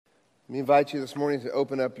Let me invite you this morning to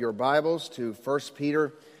open up your Bibles to 1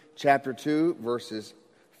 Peter chapter 2, verses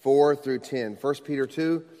 4 through 10. 1 Peter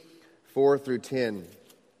 2, 4 through 10.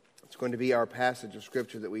 It's going to be our passage of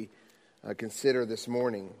Scripture that we consider this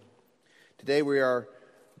morning. Today we are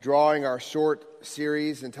drawing our short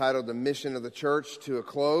series entitled The Mission of the Church to a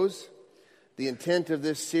close. The intent of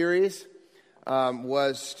this series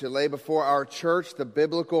was to lay before our church the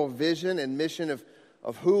biblical vision and mission of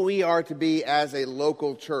who we are to be as a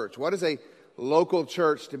local church. What is a local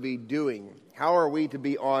church to be doing? How are we to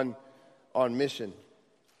be on mission?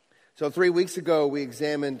 So 3 weeks ago, we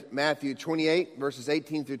examined Matthew 28, verses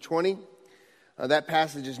 18 through 20. That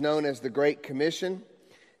passage is known as the Great Commission,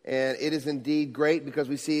 and it is indeed great because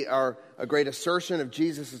we see a great assertion of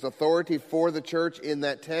Jesus' authority for the church in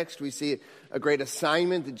that text. We see a great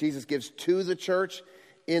assignment that Jesus gives to the church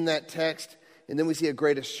in that text. And then we see a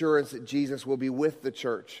great assurance that Jesus will be with the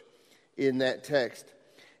church in that text.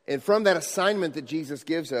 And from that assignment that Jesus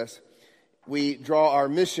gives us, we draw our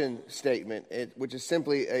mission statement, which is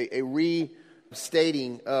simply a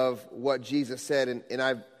restating of what Jesus said. And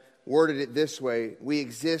I've worded it this way: we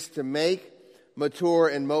exist to make, mature,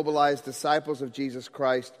 and mobilize disciples of Jesus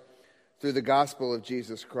Christ through the gospel of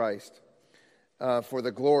Jesus Christ. For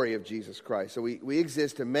the glory of Jesus Christ. So we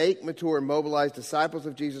exist to make, mature, and mobilize disciples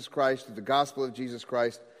of Jesus Christ through the gospel of Jesus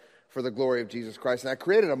Christ for the glory of Jesus Christ. And I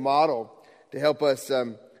created a model to help us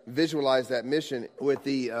visualize that mission with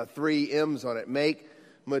the 3 M's on it: make,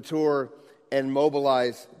 mature, and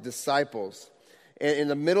mobilize disciples. And in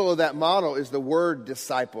the middle of that model is the word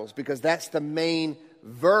disciples, because that's the main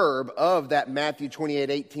verb of that Matthew 28,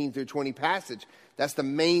 18 through 20 passage. That's the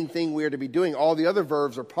main thing we are to be doing. All the other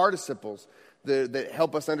verbs are participles that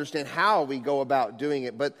help us understand how we go about doing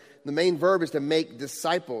it. But the main verb is to make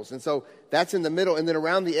disciples. And so that's in the middle. And then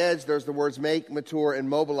around the edge, there's the words make, mature, and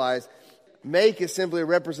mobilize. Make is simply a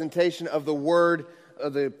representation of the word,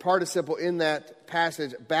 of the participle in that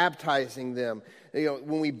passage, baptizing them.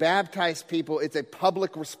 When we baptize people, it's a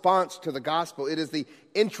public response to the gospel. It is the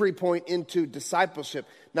entry point into discipleship.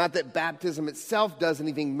 Not that baptism itself does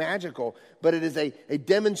anything magical, but it is a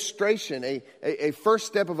demonstration, a first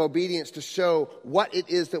step of obedience to show what it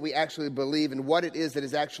is that we actually believe and what it is that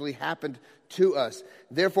has actually happened to us.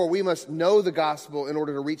 Therefore, we must know the gospel in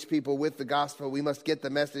order to reach people with the gospel. We must get the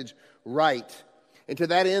message right. And to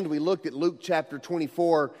that end, we looked at Luke chapter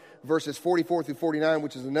 24, verses 44 through 49,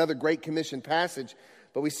 which is another Great Commission passage.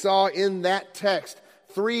 But we saw in that text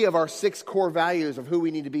 3 of our 6 core values of who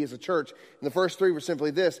we need to be as a church. And the first 3 were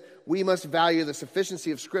simply this: we must value the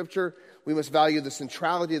sufficiency of Scripture, we must value the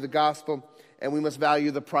centrality of the gospel, and we must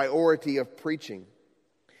value the priority of preaching.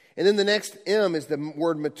 And then the next M is the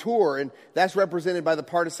word mature, and that's represented by the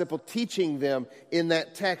participle teaching them in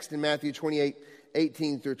that text in Matthew 28,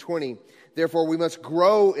 18 through 20. Therefore, we must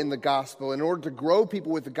grow in the gospel. In order to grow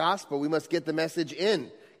people with the gospel, we must get the message in.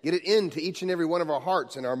 Get it into each and every one of our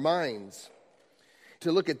hearts and our minds.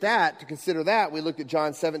 To look at that, to consider that, we looked at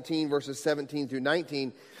John 17, verses 17 through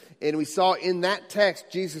 19. And we saw in that text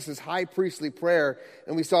Jesus' high priestly prayer.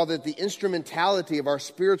 And we saw that the instrumentality of our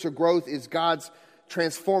spiritual growth is God's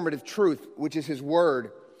transformative truth, which is His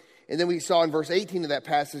Word. And then we saw in verse 18 of that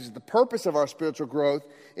passage that the purpose of our spiritual growth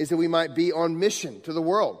is that we might be on mission to the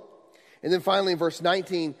world. And then finally in verse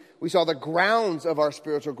 19, we saw the grounds of our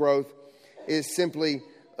spiritual growth is simply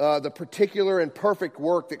the particular and perfect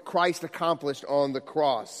work that Christ accomplished on the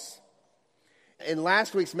cross. In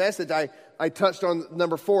last week's message, I touched on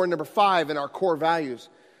number 4 and number 5 in our core values.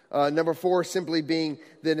 Number 4 simply being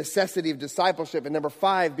the necessity of discipleship, and number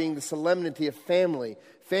 5 being the solemnity of family.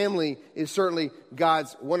 Family is certainly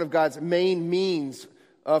one of God's main means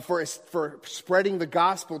for spreading the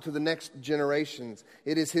gospel to the next generations.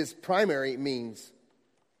 It is His primary means.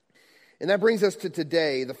 And that brings us to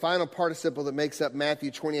today. The final participle that makes up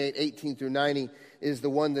Matthew 28, 18 through 90 is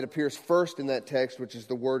the one that appears first in that text, which is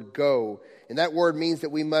the word go. And that word means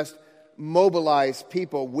that we must mobilize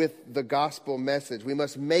people with the gospel message. We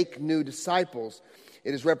must make new disciples.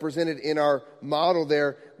 It is represented in our model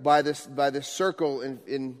there by this circle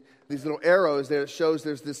in these little arrows there. It shows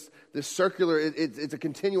there's this circular, it's a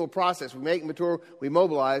continual process. We make, mature, we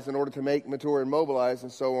mobilize in order to make, mature, and mobilize,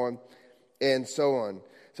 and so on and so on.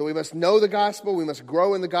 So we must know the gospel, we must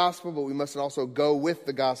grow in the gospel, but we must also go with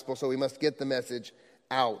the gospel, so we must get the message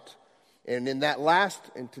out. And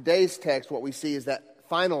in today's text, what we see is that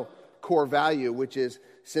final core value, which is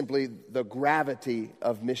simply the gravity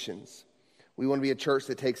of missions. We want to be a church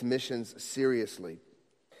that takes missions seriously.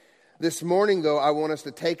 This morning, though, I want us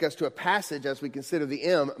to take us to a passage as we consider the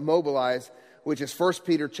M, mobilize, which is 1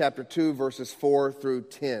 Peter chapter 2, verses 4 through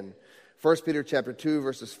 10. 1 Peter chapter 2,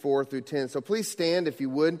 verses 4 through 10. So please stand, if you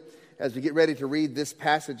would, as we get ready to read this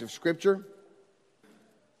passage of Scripture,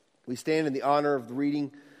 we stand in the honor of the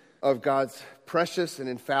reading of God's precious and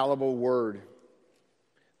infallible Word.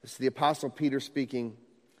 This is the Apostle Peter speaking,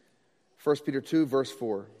 1 Peter 2, verse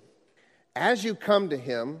 4. As you come to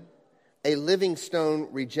him, a living stone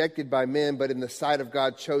rejected by men, but in the sight of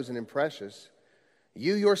God chosen and precious,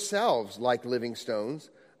 you yourselves, like living stones,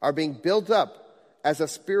 are being built up as a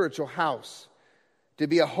spiritual house, to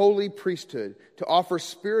be a holy priesthood, to offer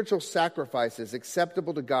spiritual sacrifices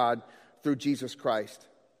acceptable to God through Jesus Christ.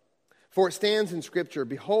 For it stands in Scripture,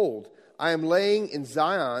 behold, I am laying in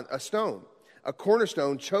Zion a stone, a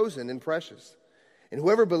cornerstone chosen and precious, and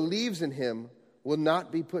whoever believes in him will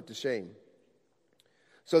not be put to shame.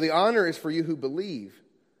 So the honor is for you who believe,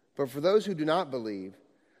 but for those who do not believe,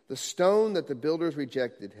 the stone that the builders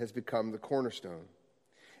rejected has become the cornerstone,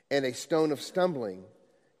 and a stone of stumbling,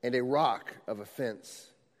 and a rock of offense.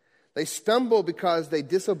 They stumble because they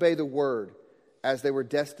disobey the word, as they were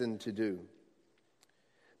destined to do.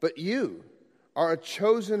 But you are a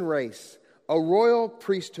chosen race, a royal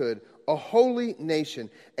priesthood, a holy nation,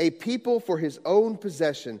 a people for his own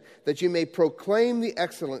possession, that you may proclaim the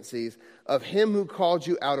excellencies of him who called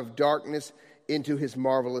you out of darkness into his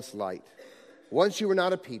marvelous light. Once you were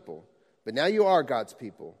not a people, but now you are God's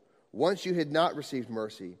people. Once you had not received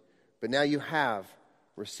mercy, but now you have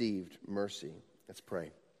received mercy. Let's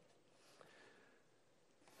pray.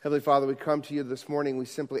 Heavenly Father, we come to you this morning. We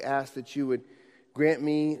simply ask that you would grant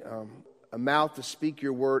me a mouth to speak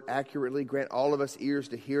your word accurately. Grant all of us ears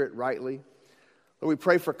to hear it rightly. Lord, we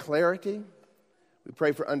pray for clarity. We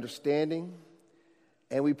pray for understanding.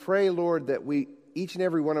 And we pray, Lord, that each and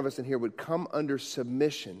every one of us in here would come under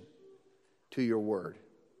submission to your word.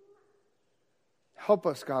 Help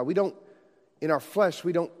us, God. In our flesh,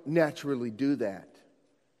 we don't naturally do that.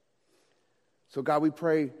 So, God, we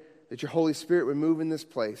pray that your Holy Spirit would move in this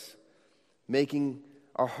place, making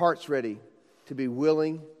our hearts ready to be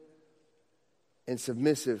willing and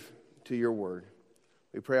submissive to your word.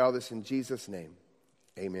 We pray all this in Jesus' name.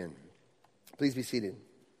 Amen. Please be seated.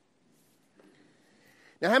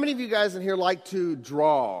 Now, how many of you guys in here like to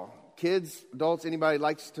draw? Kids, adults, anybody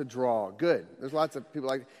likes to draw? Good. There's lots of people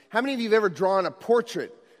like. How many of you have ever drawn a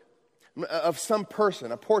portrait of some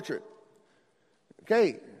person, a portrait?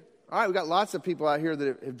 Okay. All right, we've got lots of people out here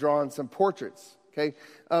that have drawn some portraits. Okay.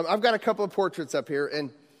 I've got a couple of portraits up here,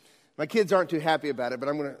 and my kids aren't too happy about it, but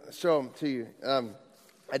I'm going to show them to you.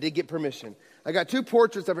 I did get permission. I got two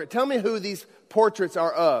portraits up here. Tell me who these portraits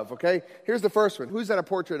are of, okay? Here's the first one. Who's that a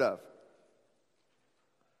portrait of?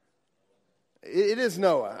 It is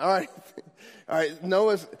Noah, all right? All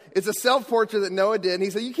right, it's a self-portrait that Noah did, and he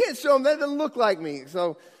said, you can't show him, that doesn't look like me.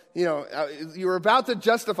 So, you were about to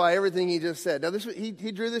justify everything he just said. Now,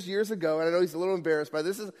 he drew this years ago, and I know he's a little embarrassed by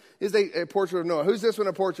this. Is a portrait of Noah. Who's this one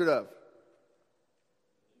a portrait of?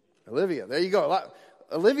 Olivia. There you go.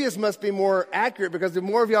 Olivia's must be more accurate because the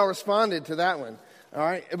more of y'all responded to that one. All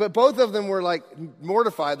right. But both of them were like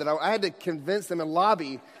mortified that I had to convince them and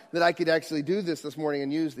lobby that I could actually do this morning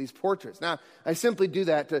and use these portraits. Now, I simply do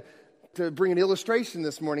that to bring an illustration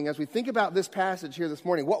this morning as we think about this passage here this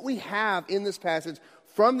morning. What we have in this passage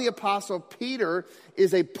from the Apostle Peter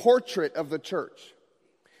is a portrait of the church.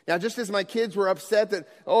 Now, just as my kids were upset that,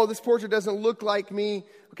 this portrait doesn't look like me.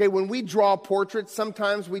 Okay, when we draw portraits,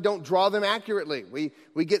 sometimes we don't draw them accurately.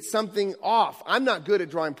 We get something off. I'm not good at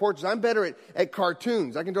drawing portraits. I'm better at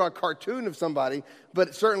cartoons. I can draw a cartoon of somebody,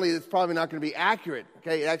 but certainly it's probably not going to be accurate.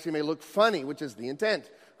 Okay, it actually may look funny, which is the intent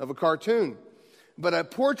of a cartoon. But a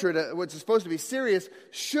portrait, which is supposed to be serious,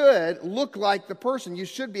 should look like the person. You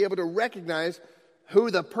should be able to recognize who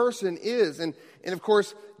the person is. And of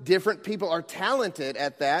course, different people are talented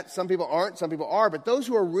at that. Some people aren't, some people are. But those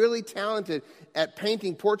who are really talented at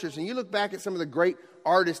painting portraits, and you look back at some of the great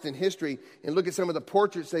artists in history and look at some of the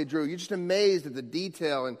portraits they drew, you're just amazed at the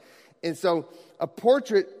detail. And so a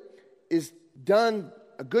portrait is done,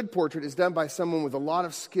 a good portrait is done by someone with a lot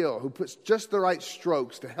of skill who puts just the right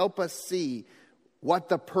strokes to help us see what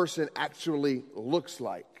the person actually looks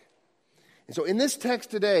like. And so in this text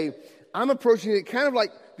today, I'm approaching it kind of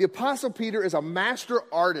like the Apostle Peter is a master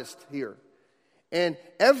artist here. And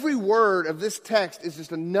every word of this text is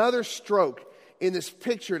just another stroke in this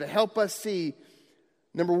picture to help us see,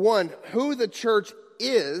 number one, who the church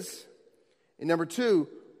is, and number two,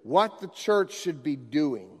 what the church should be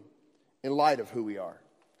doing in light of who we are.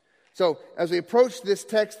 So as we approach this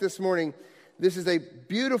text this morning, this is a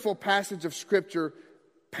beautiful passage of Scripture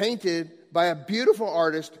painted by a beautiful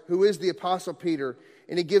artist who is the Apostle Peter.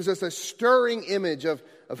 And it gives us a stirring image of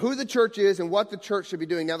who the church is and what the church should be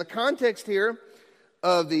doing. Now, the context here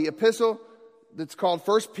of the epistle that's called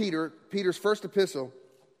 1 Peter, Peter's first epistle,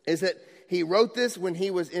 is that he wrote this when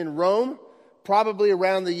he was in Rome, probably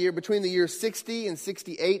between the years 60 and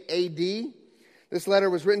 68 AD. This letter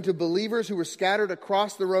was written to believers who were scattered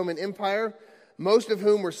across the Roman Empire, most of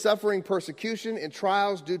whom were suffering persecution and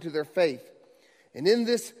trials due to their faith. And in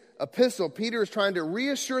this epistle, Peter is trying to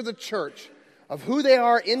reassure the church of who they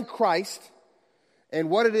are in Christ and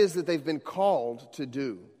what it is that they've been called to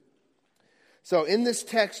do. So in this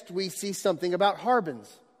text, we see something about Harbins.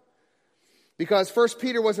 Because 1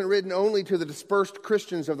 Peter wasn't written only to the dispersed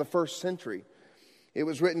Christians of the first century. It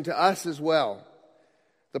was written to us as well.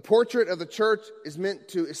 The portrait of the church is meant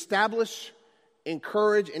to establish,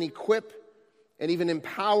 encourage, and equip, and even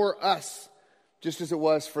empower us, just as it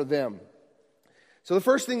was for them. So the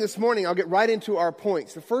first thing this morning, I'll get right into our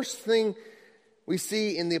points. The first thing we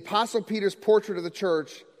see in the Apostle Peter's portrait of the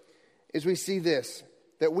church is we see this,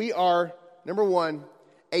 that we are, number one,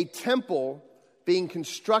 a temple being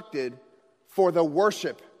constructed for the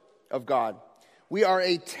worship of God. We are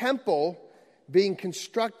a temple being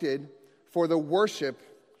constructed for the worship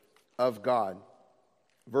of God.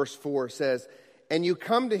 Verse 4 says, "And you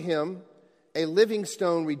come to him, a living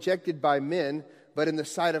stone rejected by men, but in the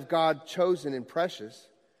sight of God chosen and precious.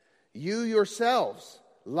 You yourselves,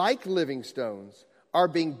 like living stones, are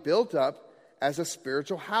being built up as a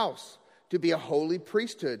spiritual house, to be a holy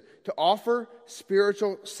priesthood, to offer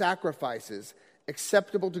spiritual sacrifices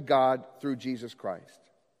acceptable to God through Jesus Christ."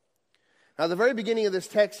 Now, the very beginning of this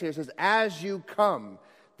text here says, "As you come."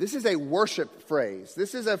 This is a worship phrase.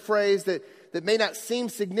 This is a phrase that may not seem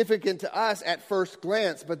significant to us at first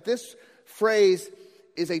glance, but this phrase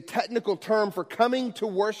is a technical term for coming to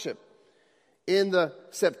worship. In the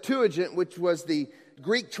Septuagint, which was the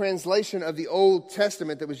Greek translation of the Old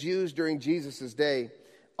Testament that was used during Jesus' day,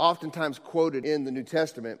 oftentimes quoted in the New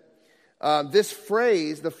Testament, this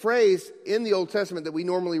phrase, the phrase in the Old Testament that we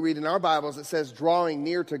normally read in our Bibles that says drawing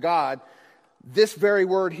near to God, this very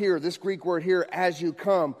word here, this Greek word here, "as you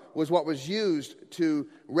come," was what was used to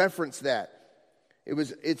reference that.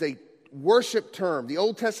 It's a worship term. The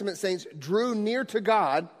Old Testament saints drew near to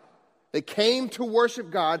God. They came to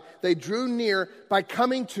worship God. They drew near by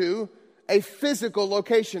coming to a physical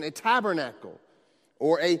location, a tabernacle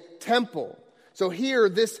or a temple. So here,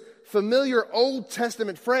 this familiar Old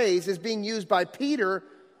Testament phrase is being used by Peter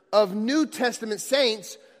of New Testament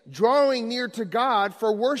saints drawing near to God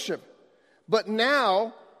for worship. But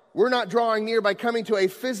now, we're not drawing near by coming to a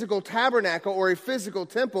physical tabernacle or a physical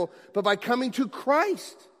temple, but by coming to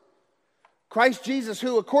Christ. Christ Jesus,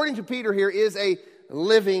 who, according to Peter here, is a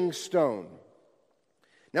living stone.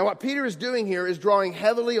 Now, what Peter is doing here is drawing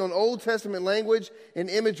heavily on Old Testament language and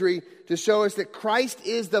imagery to show us that Christ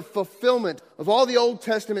is the fulfillment of all the Old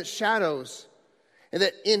Testament shadows, and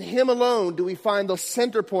that in him alone do we find the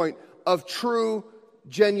center point of true,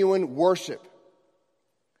 genuine worship.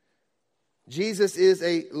 Jesus is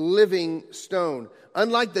a living stone.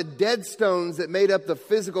 Unlike the dead stones that made up the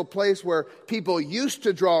physical place where people used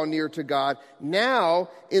to draw near to God, now,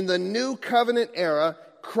 in the new covenant era,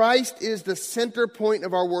 Christ is the center point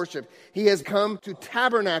of our worship. He has come to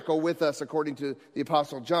tabernacle with us, according to the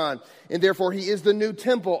Apostle John. And therefore, he is the new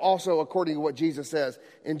temple, also according to what Jesus says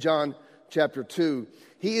in John chapter 2.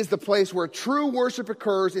 He is the place where true worship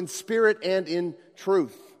occurs in spirit and in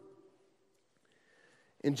truth.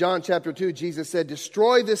 In John chapter 2, Jesus said,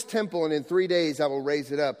 "Destroy this temple, and in 3 days I will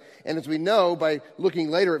raise it up." And as we know, by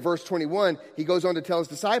looking later at verse 21, he goes on to tell his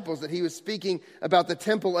disciples that he was speaking about the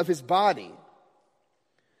temple of his body.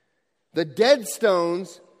 The dead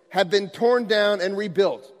stones have been torn down and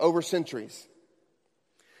rebuilt over centuries.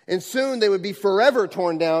 And soon they would be forever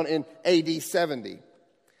torn down in AD 70.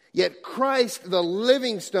 Yet Christ, the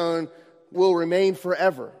living stone, will remain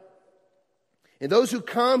forever. And those who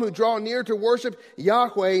come, who draw near to worship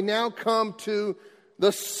Yahweh, now come to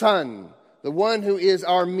the Son, the one who is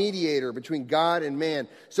our mediator between God and man.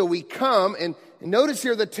 So we come, and notice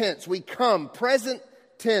here the tense. We come, present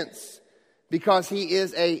tense, because he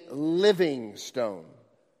is a living stone.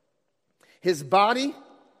 His body,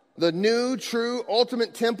 the new, true,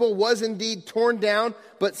 ultimate temple, was indeed torn down,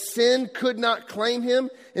 but sin could not claim him,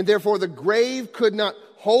 and therefore the grave could not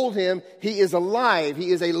hold him. He is alive. He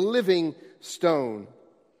is a living stone.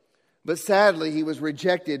 But sadly, he was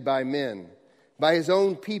rejected by men, by his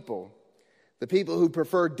own people, the people who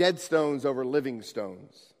prefer dead stones over living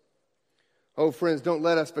stones. Oh, friends, don't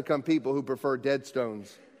let us become people who prefer dead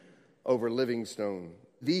stones over living stone,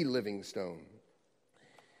 the living stone.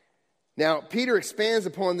 Now, Peter expands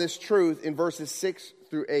upon this truth in verses 6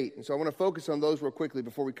 through 8. And so I want to focus on those real quickly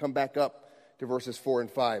before we come back up to verses 4 and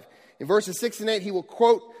 5. In verses 6 and 8, he will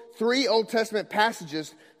quote 3 Old Testament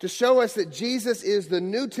passages to show us that Jesus is the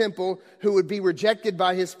new temple who would be rejected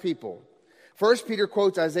by his people. First, Peter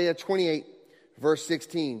quotes Isaiah 28, verse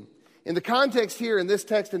 16. In the context here in this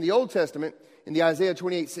text in the Old Testament, in the Isaiah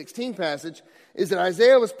 28:16 passage, is that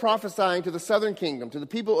Isaiah was prophesying to the southern kingdom, to the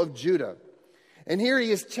people of Judah. And here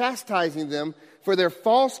he is chastising them for their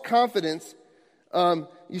false confidence.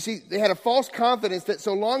 You see, they had a false confidence that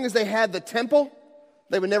so long as they had the temple,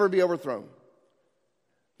 they would never be overthrown.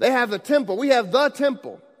 They have the temple. We have the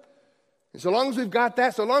temple. And so long as we've got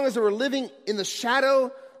that, so long as we're living in the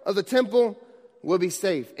shadow of the temple, we'll be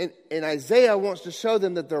safe. And Isaiah wants to show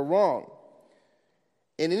them that they're wrong.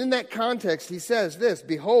 And in that context, he says this,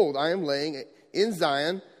 "Behold, I am laying in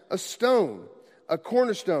Zion a stone, a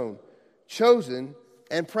cornerstone, chosen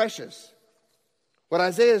and precious." What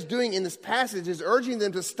Isaiah is doing in this passage is urging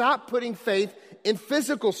them to stop putting faith in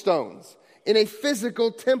physical stones, in a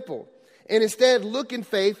physical temple, and instead look in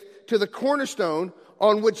faith to the cornerstone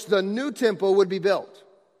on which the new temple would be built.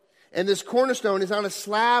 And this cornerstone is on a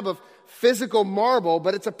slab of physical marble,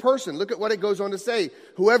 but it's a person. Look at what it goes on to say.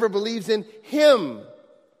 "Whoever believes in him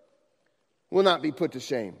will not be put to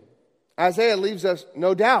shame." Isaiah leaves us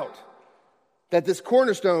no doubt that this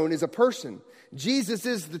cornerstone is a person. Jesus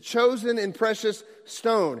is the chosen and precious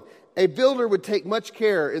stone. A builder would take much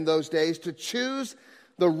care in those days to choose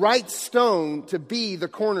the right stone to be the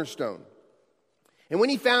cornerstone. And when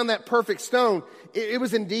he found that perfect stone, it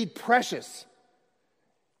was indeed precious.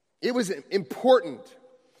 It was important.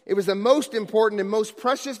 It was the most important and most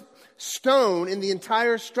precious stone in the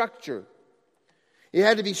entire structure. It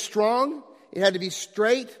had to be strong. It had to be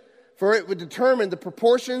straight, for it would determine the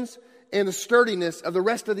proportions and the sturdiness of the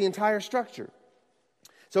rest of the entire structure.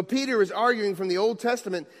 So Peter is arguing from the Old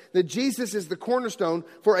Testament that Jesus is the cornerstone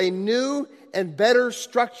for a new and better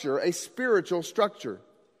structure, a spiritual structure.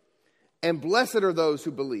 And blessed are those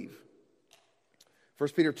who believe.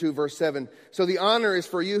 1 Peter 2, verse 7, "So the honor is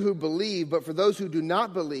for you who believe, but for those who do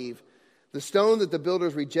not believe, the stone that the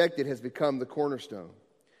builders rejected has become the cornerstone."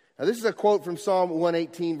 Now this is a quote from Psalm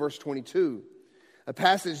 118, verse 22, a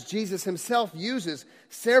passage Jesus himself uses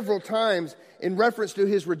several times in reference to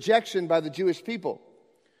his rejection by the Jewish people.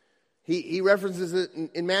 He references it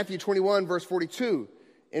in Matthew 21, verse 42,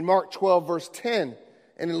 in Mark 12, verse 10,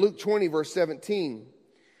 and in Luke 20, verse 17.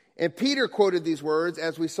 And Peter quoted these words,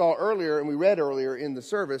 as we saw earlier and we read earlier in the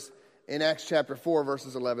service, in Acts chapter 4,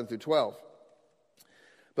 verses 11 through 12.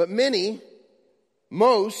 But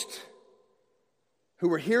most who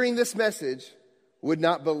were hearing this message would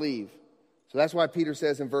not believe. So that's why Peter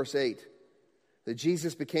says in verse 8 that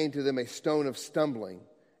Jesus became to them a stone of stumbling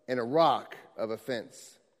and a rock of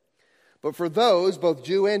offense. But for those, both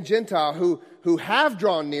Jew and Gentile, who have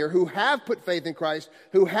drawn near, who have put faith in Christ,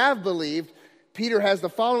 who have believed, Peter has the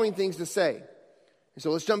following things to say. And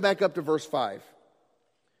so let's jump back up to verse 5.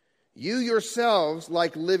 "You yourselves,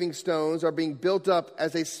 like living stones, are being built up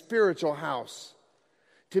as a spiritual house,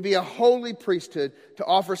 to be a holy priesthood, to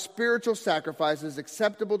offer spiritual sacrifices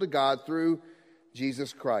acceptable to God through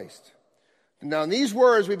Jesus Christ." Now in these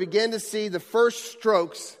words, we begin to see the first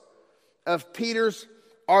strokes of Peter's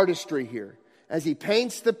artistry here, as he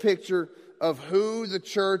paints the picture of who the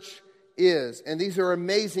church is. And these are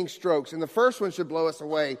amazing strokes. And the first one should blow us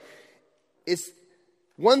away. It's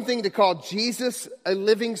one thing to call Jesus a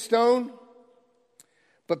living stone,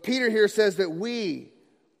 but Peter here says that we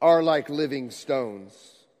are like living stones.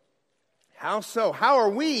 How so? How are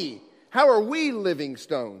we living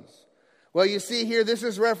stones? Well, you see here, this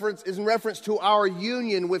is in reference to our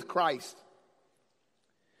union with Christ.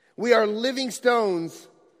 We are living stones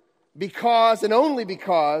because and only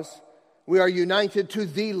because we are united to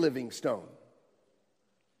the living stone.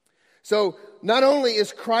 So not only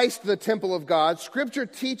is Christ the temple of God, Scripture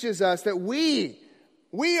teaches us that we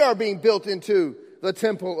are being built into the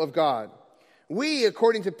temple of God. We,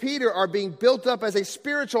 according to Peter, are being built up as a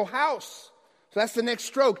spiritual house. So that's the next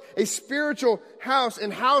stroke, a spiritual house.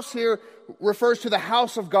 And house here refers to the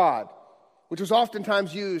house of God, which was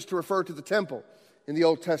oftentimes used to refer to the temple in the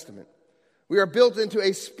Old Testament. We are built into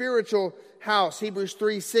a spiritual house. Hebrews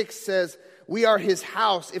 3:6 says, "We are his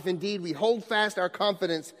house if indeed we hold fast our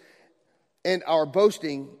confidence and our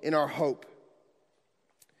boasting in our hope."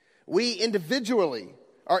 We individually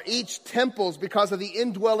are each temples because of the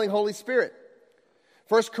indwelling Holy Spirit.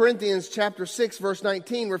 1 Corinthians chapter 6, verse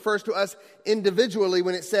 19 refers to us individually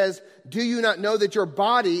when it says, "Do you not know that your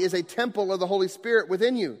body is a temple of the Holy Spirit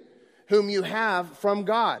within you, whom you have from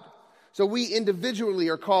God?" So we individually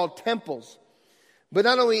are called temples. But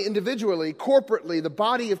not only individually, corporately, the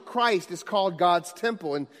body of Christ is called God's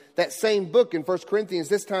temple. In that same book in 1 Corinthians,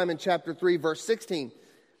 this time in chapter 3, verse 16,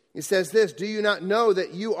 it says this, "Do you not know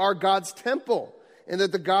that you are God's temple and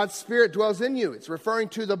that the God's Spirit dwells in you?" It's referring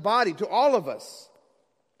to the body, to all of us.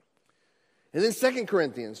 And then 2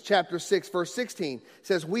 Corinthians chapter 6, verse 16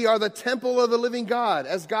 says, "We are the temple of the living God,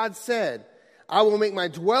 as God said, I will make my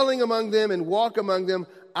dwelling among them and walk among them.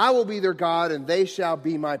 I will be their God and they shall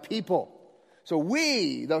be my people." So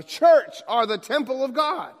we, the church, are the temple of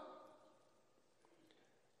God.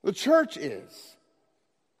 The church is.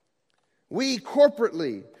 We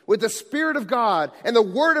corporately, with the Spirit of God and the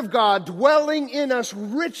Word of God dwelling in us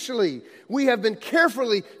richly, we have been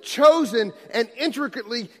carefully chosen and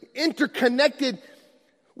intricately interconnected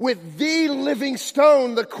with the living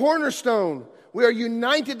stone, the cornerstone. We are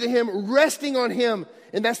united to Him, resting on Him.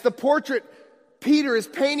 And that's the portrait Peter is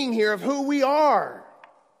painting here of who we are.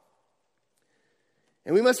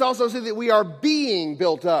 And we must also see that we are being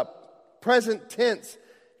built up. Present tense,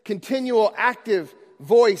 continual active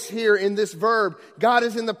voice here in this verb. God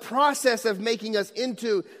is in the process of making us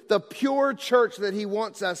into the pure church that He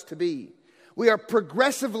wants us to be. We are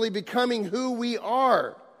progressively becoming who we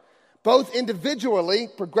are, both individually,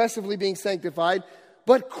 progressively being sanctified,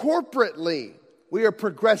 but corporately, we are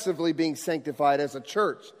progressively being sanctified as a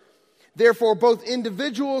church. Therefore, both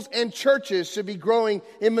individuals and churches should be growing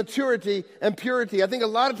in maturity and purity. I think a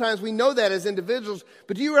lot of times we know that as individuals,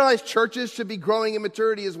 but do you realize churches should be growing in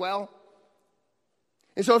maturity as well?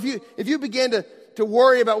 And so if you begin to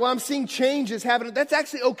worry about, well, I'm seeing changes happening, that's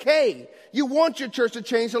actually okay. You want your church to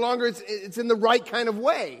change so long as it's in the right kind of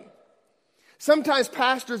way. Sometimes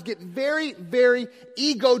pastors get very, very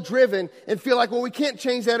ego-driven and feel like, well, we can't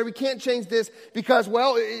change that or we can't change this because,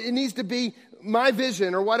 well, it needs to be my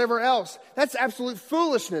vision or whatever else. That's absolute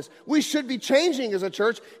foolishness. We should be changing as a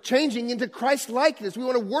church, changing into Christ-likeness. We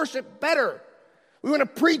want to worship better. We want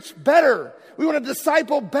to preach better. We want to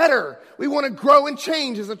disciple better. We want to grow and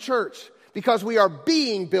change as a church because we are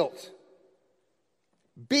being built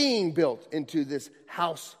into this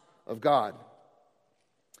house of God.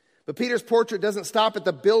 But Peter's portrait doesn't stop at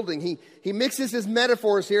the building. He mixes his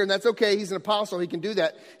metaphors here, and that's okay. He's an apostle. He can do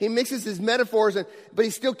that. He mixes his metaphors, but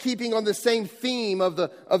he's still keeping on the same theme of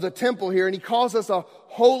the temple here, and he calls us a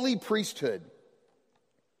holy priesthood.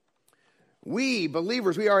 We,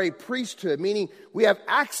 believers, we are a priesthood, meaning we have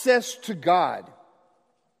access to God.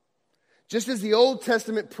 Just as the Old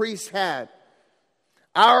Testament priests had.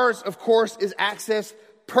 Ours, of course, is access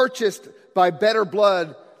purchased by better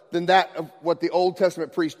blood than that of what the Old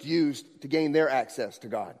Testament priests used to gain their access to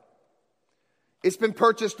God. It's been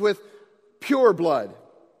purchased with pure blood.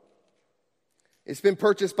 It's been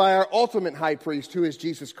purchased by our ultimate high priest, who is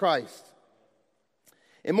Jesus Christ.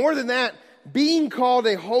 And more than that, being called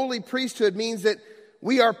a holy priesthood means that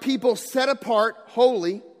we are people set apart,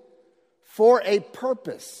 holy, for a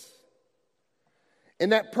purpose.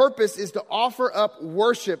 And that purpose is to offer up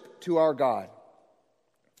worship to our God.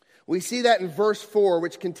 We see that in verse 4,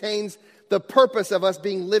 which contains the purpose of us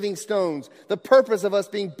being living stones, the purpose of us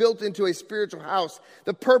being built into a spiritual house,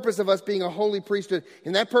 the purpose of us being a holy priesthood.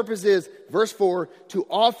 And that purpose is, verse 4, to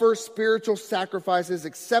offer spiritual sacrifices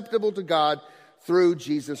acceptable to God through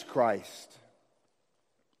Jesus Christ.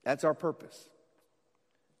 That's our purpose.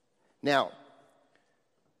 Now,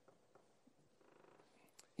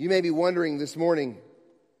 you may be wondering this morning,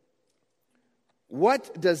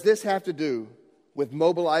 what does this have to do with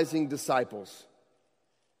mobilizing disciples?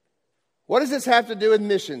 What does this have to do with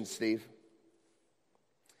missions, Steve?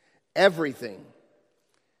 Everything.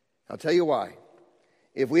 I'll tell you why.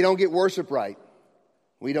 If we don't get worship right,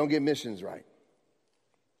 we don't get missions right.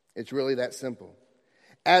 It's really that simple.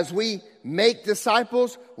 As we make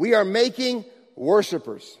disciples, we are making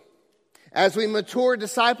worshipers. As we mature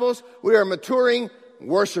disciples, we are maturing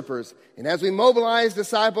worshipers. And as we mobilize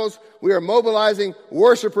disciples, we are mobilizing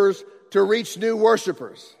worshipers to reach new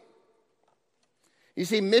worshipers. You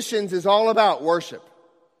see, missions is all about worship.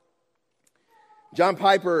 John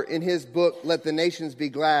Piper, in his book, Let the Nations Be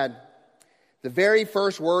Glad, the very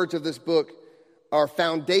first words of this book are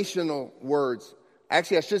foundational words.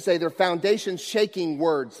 Actually, I should say they're foundation-shaking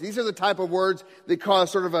words. These are the type of words that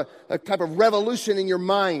cause sort of a type of revolution in your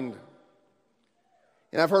mind.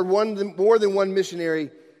 And I've heard more than one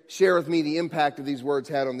missionary share with me the impact of these words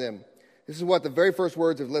had on them. This is what the very first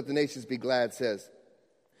words of Let the Nations Be Glad says.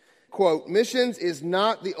 Quote, missions is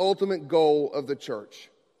not the ultimate goal of the church.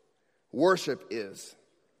 Worship is.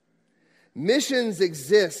 Missions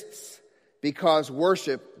exists because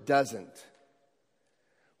worship doesn't.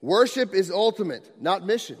 Worship is ultimate, not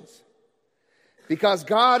missions. Because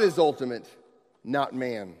God is ultimate, not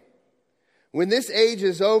man. When this age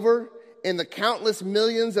is over and the countless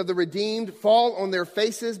millions of the redeemed fall on their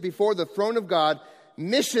faces before the throne of God,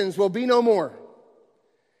 missions will be no more.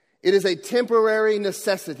 It is a temporary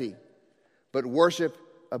necessity, but worship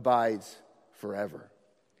abides forever.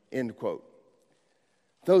 End quote.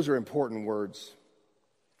 Those are important words.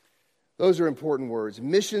 Those are important words.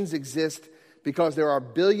 Missions exist because there are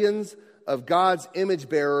billions of God's image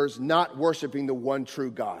bearers not worshiping the one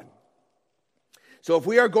true God. So if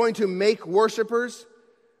we are going to make worshipers,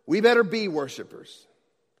 we better be worshipers.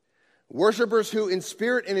 Worshipers who in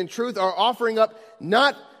spirit and in truth are offering up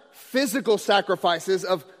not physical sacrifices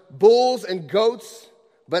of bulls and goats,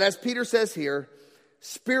 but as Peter says here,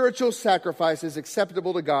 spiritual sacrifices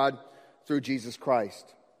acceptable to God through Jesus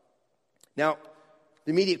Christ. Now,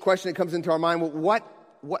 the immediate question that comes into our mind, well,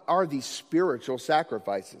 what are these spiritual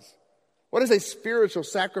sacrifices? What is a spiritual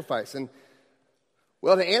sacrifice? And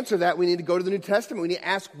well, to answer that, we need to go to the New Testament. We need to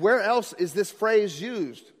ask, where else is this phrase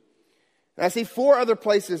used? And I see 4 other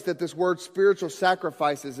places that this word spiritual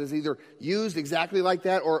sacrifices is either used exactly like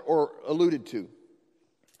that or alluded to. And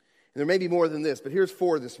there may be more than this, but here's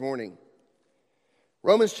 4 this morning.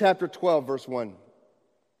 Romans chapter 12, verse 1.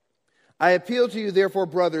 I appeal to you, therefore,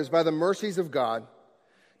 brothers, by the mercies of God,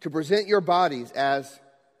 to present your bodies as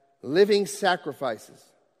living sacrifices,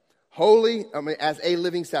 as a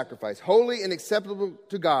living sacrifice, holy and acceptable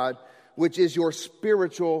to God, which is your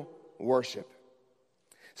spiritual worship.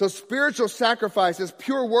 So spiritual sacrifices,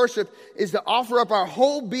 pure worship, is to offer up our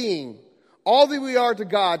whole being, all that we are to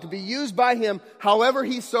God, to be used by Him however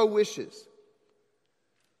He so wishes.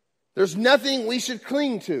 There's nothing we should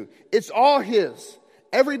cling to. It's all His,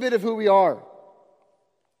 every bit of who we are.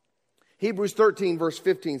 Hebrews 13, verse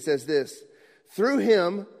 15 says this, through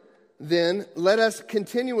Him, then, let us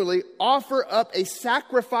continually offer up a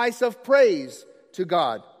sacrifice of praise to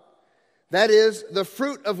God. That is, the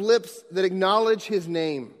fruit of lips that acknowledge His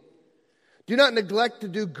name. Do not neglect to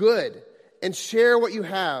do good and share what you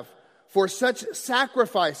have, for such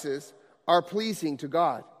sacrifices are pleasing to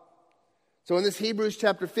God. So in this Hebrews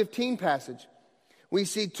chapter 15 passage, we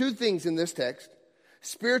see 2 things in this text.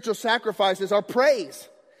 Spiritual sacrifices are praise,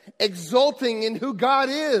 exulting in who God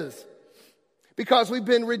is. Because we've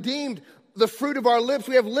been redeemed, the fruit of our lips,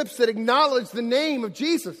 we have lips that acknowledge the name of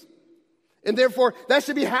Jesus. And therefore, that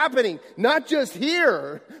should be happening, not just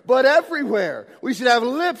here, but everywhere. We should have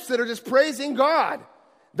lips that are just praising God.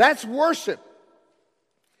 That's worship.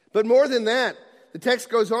 But more than that, the text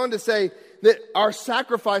goes on to say that our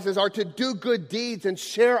sacrifices are to do good deeds and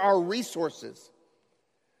share our resources.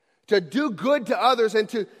 To do good to others and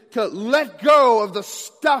to let go of the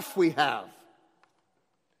stuff we have.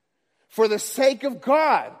 For the sake of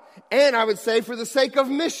God, and I would say for the sake of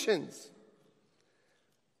missions.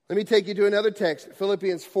 Let me take you to another text,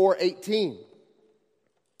 Philippians 4:18.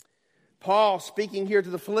 Paul, speaking here to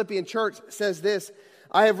the Philippian church, says this,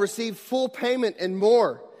 I have received full payment and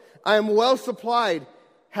more. I am well supplied,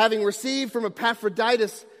 having received from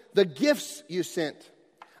Epaphroditus the gifts you sent,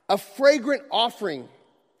 a fragrant offering.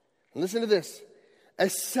 Listen to this, a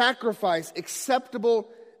sacrifice acceptable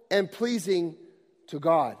and pleasing to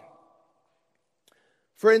God.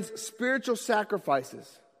 Friends, spiritual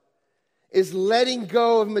sacrifices is letting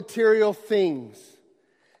go of material things,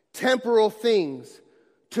 temporal things,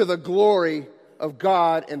 to the glory of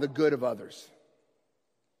God and the good of others.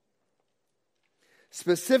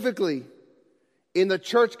 Specifically, in the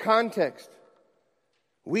church context,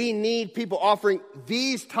 we need people offering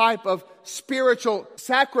these type of spiritual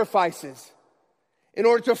sacrifices in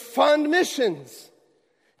order to fund missions,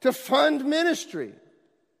 to fund ministry.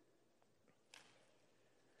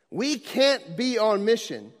 We can't be on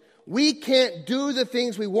mission. We can't do the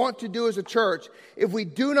things we want to do as a church if we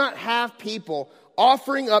do not have people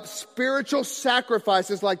offering up spiritual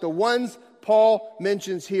sacrifices like the ones Paul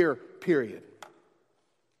mentions here, period.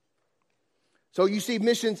 So you see,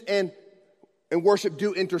 missions and worship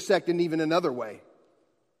do intersect in even another way.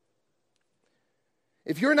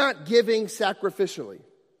 If you're not giving sacrificially,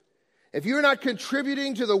 if you're not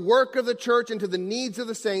contributing to the work of the church and to the needs of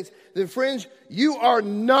the saints, then friends, you are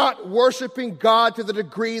not worshiping God to the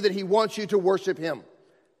degree that He wants you to worship Him.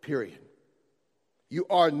 Period. You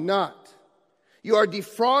are not. You are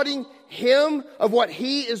defrauding Him of what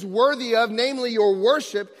He is worthy of, namely your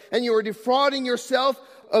worship, and you are defrauding yourself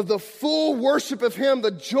of the full worship of Him,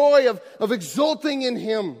 the joy of exulting in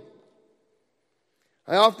Him.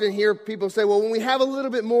 I often hear people say, well, when we have a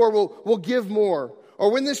little bit more, we'll give more.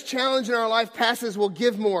 Or when this challenge in our life passes, we'll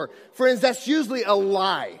give more. Friends, that's usually a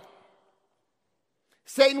lie.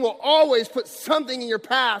 Satan will always put something in your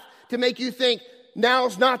path to make you think,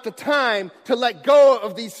 now's not the time to let go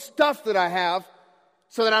of these stuff that I have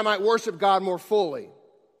so that I might worship God more fully.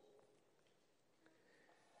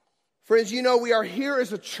 Friends, you know we are here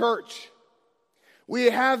as a church. We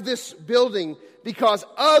have this building because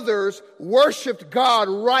others worshiped God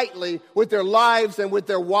rightly with their lives and with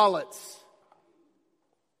their wallets.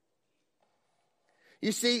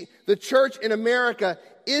 You see, the church in America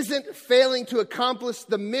isn't failing to accomplish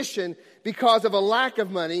the mission because of a lack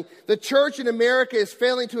of money. The church in America is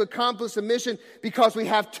failing to accomplish the mission because we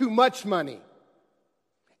have too much money.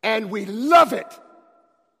 And we love it.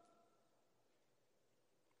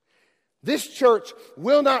 This church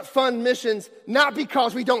will not fund missions not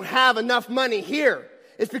because we don't have enough money here.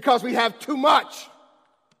 It's because we have too much.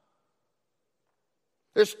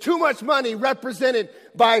 There's too much money represented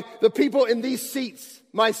by the people in these seats,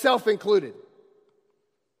 myself included.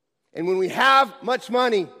 And when we have much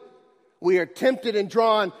money, we are tempted and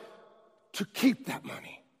drawn to keep that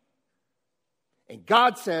money. And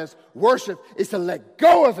God says worship is to let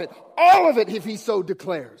go of it, all of it if He so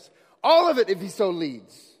declares, all of it if He so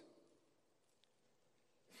leads.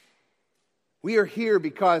 We are here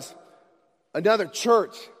because another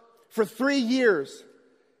church for 3 years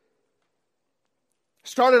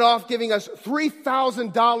started off giving us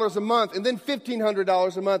 $3,000 a month and then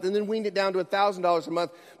 $1,500 a month and then weaned it down to $1,000 a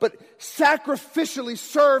month, but sacrificially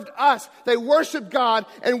served us. They worshiped God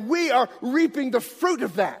and we are reaping the fruit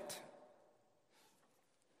of that.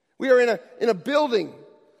 We are in a building.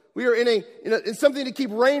 We are in something to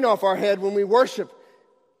keep rain off our head when we worship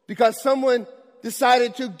because someone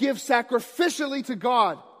decided to give sacrificially to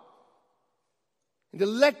God and to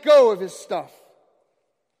let go of his stuff.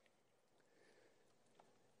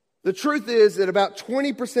 The truth is that about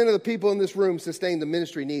 20% of the people in this room sustain the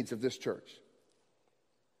ministry needs of this church.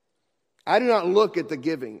 I do not look at the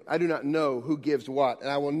giving. I do not know who gives what. And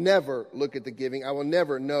I will never look at the giving. I will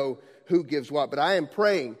never know who gives what. But I am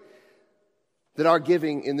praying that our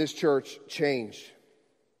giving in this church change.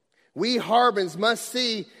 We Harbins must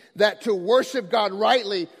see that to worship God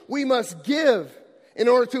rightly, we must give in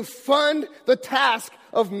order to fund the task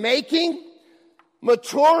of making,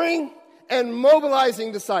 maturing, and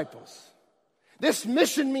mobilizing disciples. This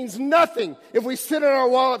mission means nothing if we sit on our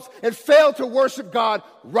wallets and fail to worship God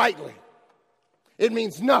rightly. It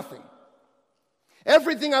means nothing.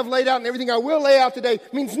 Everything I've laid out and everything I will lay out today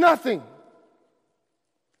means nothing.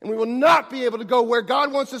 And we will not be able to go where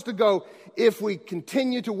God wants us to go if we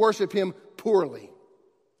continue to worship Him poorly.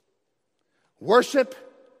 Worship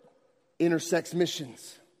intersects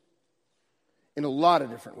missions in a lot of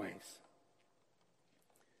different ways.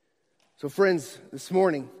 So friends, this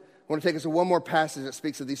morning, I want to take us to one more passage that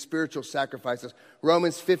speaks of these spiritual sacrifices.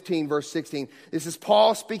 Romans 15, verse 16. This is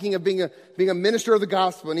Paul speaking of being a minister of the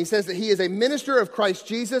gospel. And he says that he is a minister of Christ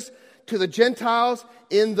Jesus to the Gentiles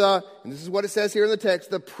and this is what it says here in the text,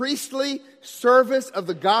 the priestly service of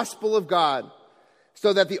the gospel of God,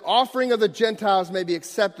 so that the offering of the Gentiles may be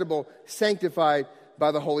acceptable, sanctified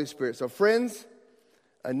by the Holy Spirit. So friends,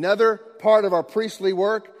 another part of our priestly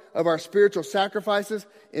work, of our spiritual sacrifices,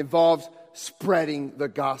 involves spreading the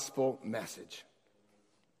gospel message.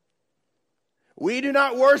 We do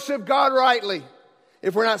not worship God rightly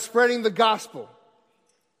if we're not spreading the gospel.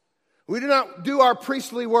 We do not do our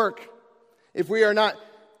priestly work if we are not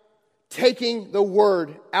taking the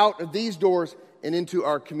word out of these doors and into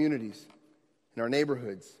our communities, in our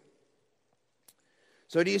neighborhoods.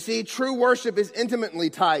 So do you see, true worship is intimately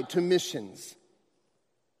tied to missions.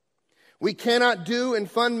 We cannot do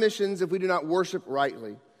and fund missions if we do not worship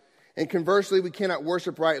rightly. And conversely, we cannot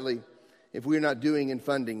worship rightly if we are not doing and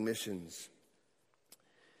funding missions.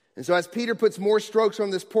 And so as Peter puts more strokes on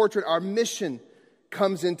this portrait, our mission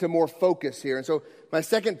comes into more focus here. And so my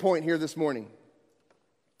second point here this morning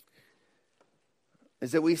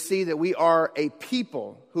is that we see that we are a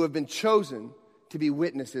people who have been chosen to be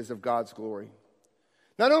witnesses of God's glory.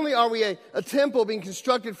 Not only are we a temple being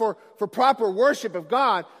constructed for proper worship of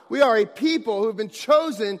God, we are a people who have been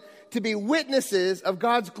chosen to be witnesses of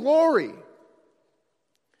God's glory.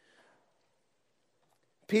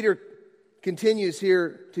 Peter continues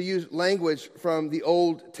here to use language from the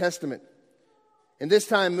Old Testament. And this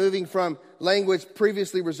time moving from language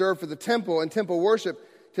previously reserved for the temple and temple worship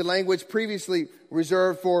to language previously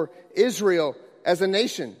reserved for Israel as a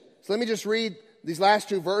nation. So let me just read these last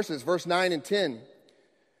two verses, verse 9 and 10.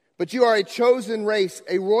 But you are a chosen race,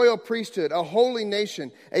 a royal priesthood, a holy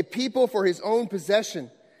nation, a people for His own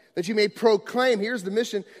possession, that you may proclaim, here's the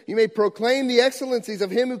mission, you may proclaim the excellencies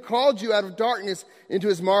of Him who called you out of darkness into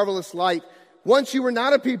His marvelous light. Once you were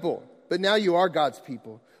not a people, but now you are God's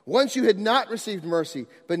people. Once you had not received mercy,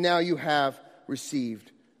 but now you have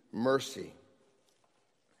received mercy.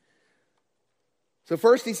 So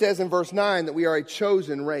first he says in verse 9 that we are a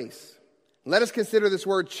chosen race. Let us consider this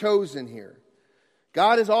word chosen here.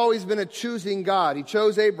 God has always been a choosing God. He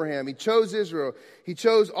chose Abraham. He chose Israel. He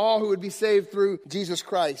chose all who would be saved through Jesus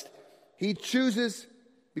Christ. He chooses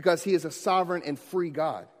because he is a sovereign and free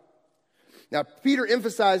God. Now, Peter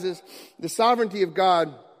emphasizes the sovereignty of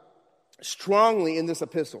God strongly in this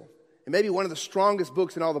epistle. It may be one of the strongest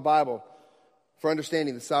books in all the Bible for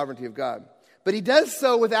understanding the sovereignty of God. But he does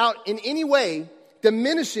so without in any way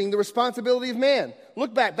diminishing the responsibility of man.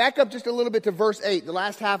 Look back up just a little bit to verse 8, the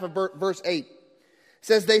last half of verse 8. It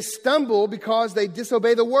says, they stumble because they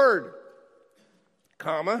disobey the word,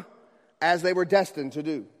 comma, as they were destined to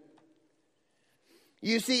do.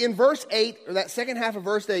 You see, in verse 8, or that second half of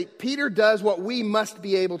verse 8, Peter does what we must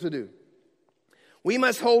be able to do. We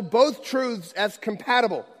must hold both truths as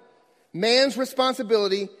compatible, man's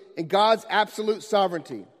responsibility and God's absolute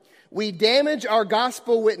sovereignty. We damage our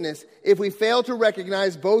gospel witness if we fail to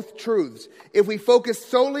recognize both truths. If we focus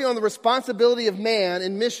solely on the responsibility of man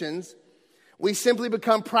in missions, we simply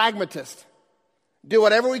become pragmatists. Do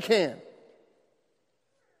whatever we can.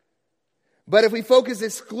 But if we focus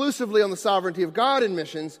exclusively on the sovereignty of God in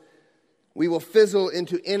missions, we will fizzle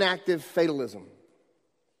into inactive fatalism.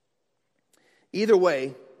 Either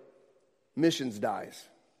way, missions dies.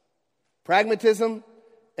 Pragmatism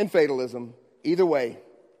and fatalism, either way,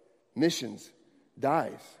 missions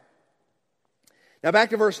dies. Now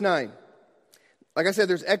back to verse 9. Like I said,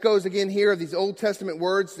 there's echoes again here of these Old Testament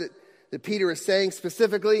words that Peter is saying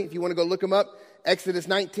specifically. If you want to go look them up, Exodus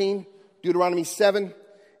 19, Deuteronomy 7,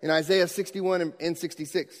 and Isaiah 61 and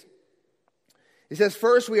 66. It says,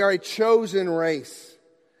 first, we are a chosen race.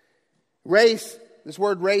 Race, this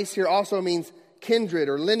word race here also means kindred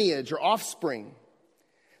or lineage or offspring.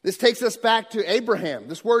 This takes us back to Abraham.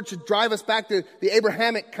 This word should drive us back to the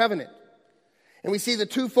Abrahamic covenant. And we see the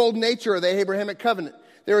twofold nature of the Abrahamic covenant.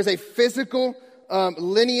 There is a physical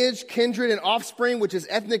lineage, kindred, and offspring, which is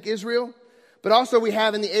ethnic Israel. But also we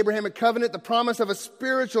have in the Abrahamic covenant the promise of a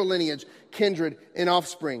spiritual lineage, kindred, and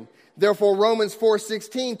offspring. Therefore, Romans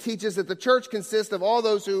 4:16 teaches that the church consists of all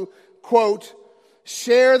those who, quote,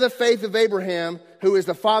 share the faith of Abraham, who is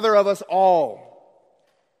the father of us all.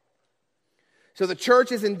 So the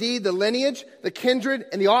church is indeed the lineage, the kindred,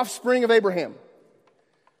 and the offspring of Abraham.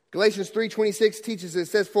 Galatians 3:26 teaches it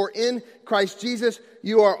says, for in Christ Jesus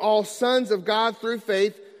you are all sons of God through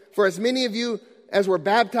faith. For as many of you as were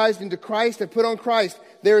baptized into Christ have put on Christ.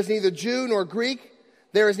 There is neither Jew nor Greek.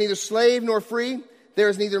 There is neither slave nor free. There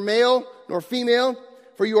is neither male nor female.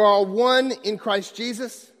 For you are all one in Christ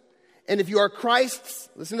Jesus. And if you are Christ's,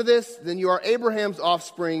 listen to this, then you are Abraham's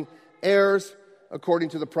offspring, heirs according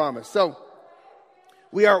to the promise. So,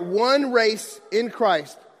 we are one race in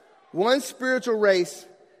Christ, one spiritual race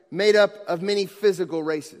made up of many physical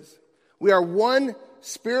races. We are one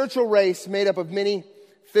spiritual race made up of many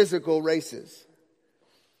physical races.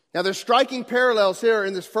 Now there's striking parallels here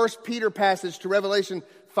in this first Peter passage to Revelation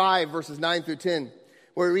 5 verses 9 through 10,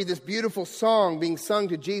 where we read this beautiful song being sung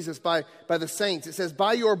to Jesus by the saints. It says,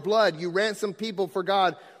 by your blood you ransomed people for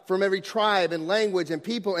God from every tribe and language and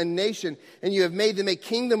people and nation, and you have made them a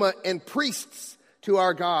kingdom and priests to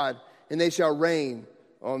our God, and they shall reign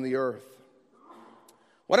on the earth.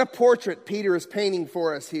 What a portrait Peter is painting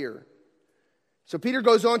for us here. So Peter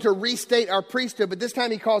goes on to restate our priesthood, but this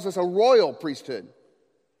time he calls us a royal priesthood.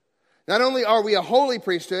 Not only are we a holy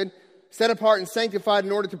priesthood, set apart and sanctified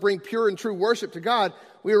in order to bring pure and true worship to God,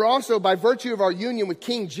 we are also, by virtue of our union with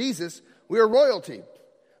King Jesus, we are royalty.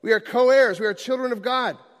 We are co-heirs. We are children of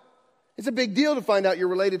God. It's a big deal to find out you're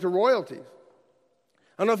related to royalty.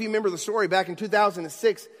 I don't know if you remember the story. Back in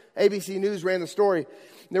 2006, ABC News ran the story.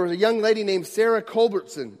 There was a young lady named Sarah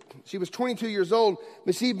Culbertson. She was 22 years old,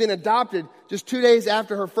 but she'd been adopted just 2 days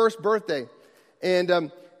after her first birthday.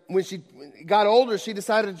 And when she got older, she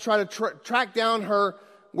decided to try to track down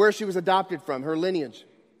where she was adopted from, her lineage.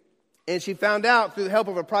 And she found out through the help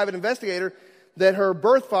of a private investigator that her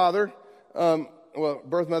birth mother,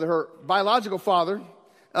 her biological father,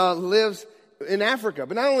 lives in Africa.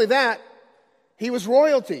 But not only that, he was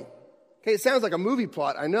royalty. Okay, it sounds like a movie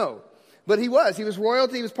plot, I know. But he was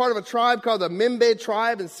royalty. He was part of a tribe called the Membe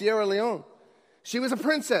tribe in Sierra Leone. She was a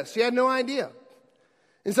princess. She had no idea.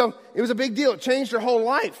 And so it was a big deal. It changed her whole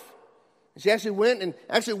life. She actually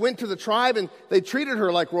went to the tribe, and they treated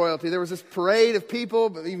her like royalty. There was this parade of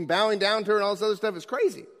people even bowing down to her and all this other stuff. It's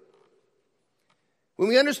crazy. When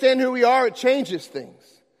we understand who we are, it changes things.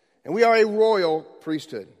 And we are a royal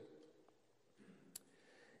priesthood.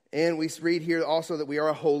 And we read here also that we are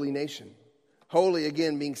a holy nation. Holy,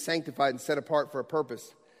 again, being sanctified and set apart for a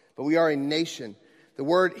purpose. But we are a nation. The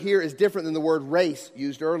word here is different than the word race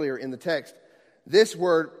used earlier in the text. This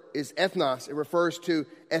word is ethnos. It refers to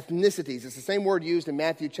ethnicities. It's the same word used in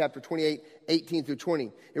Matthew chapter 28, 18 through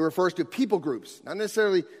 20. It refers to people groups, not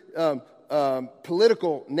necessarily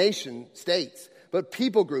political nation states, but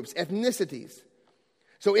people groups, ethnicities.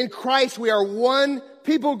 So in Christ, we are one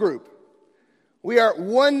people group. We are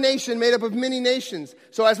one nation made up of many nations.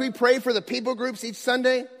 So as we pray for the people groups each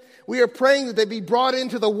Sunday, we are praying that they be brought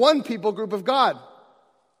into the one people group of God.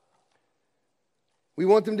 We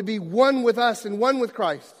want them to be one with us and one with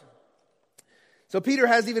Christ. So Peter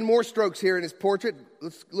has even more strokes here in his portrait.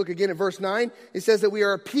 Let's look again at verse 9. It says that we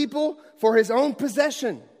are a people for his own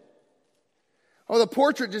possession. Oh, the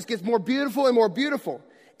portrait just gets more beautiful and more beautiful.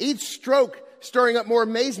 Each stroke stirring up more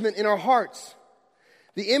amazement in our hearts.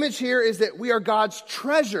 The image here is that we are God's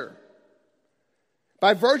treasure.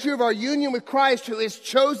 By virtue of our union with Christ, who is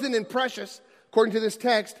chosen and precious, according to this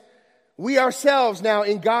text, we ourselves now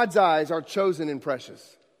in God's eyes are chosen and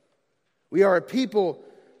precious. We are a people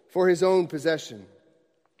for his own possession.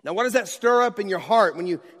 Now, what does that stir up in your heart when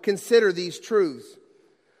you consider these truths?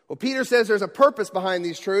 Well, Peter says there's a purpose behind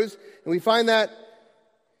these truths, and we find that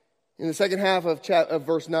in the second half of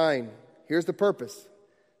verse 9. Here's the purpose: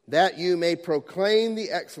 that you may proclaim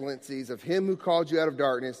the excellencies of him who called you out of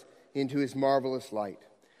darkness into his marvelous light.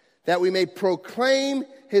 That we may proclaim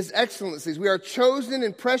his excellencies. We are chosen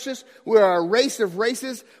and precious. We are a race of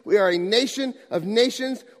races. We are a nation of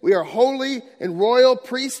nations. We are holy and royal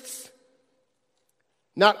priests.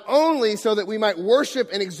 Not only so that we might worship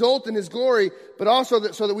and exult in his glory, but also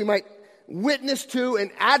so that we might witness to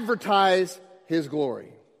and advertise his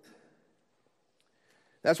glory.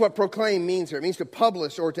 That's what proclaim means here. It means to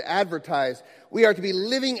publish or to advertise. We are to be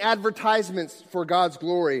living advertisements for God's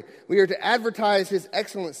glory. We are to advertise his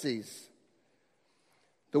excellencies.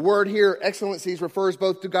 The word here, excellencies, refers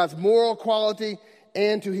both to God's moral quality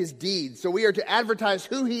and to his deeds. So we are to advertise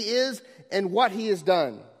who he is and what he has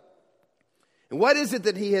done. And what is it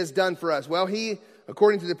that he has done for us? Well, he,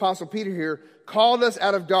 according to the Apostle Peter here, called us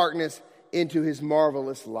out of darkness into his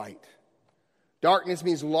marvelous light. Darkness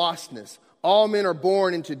means lostness. All men are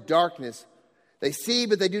born into darkness. They see,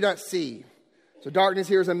 but they do not see. So darkness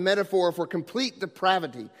here is a metaphor for complete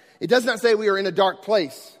depravity. It does not say we are in a dark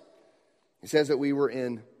place. It says that we were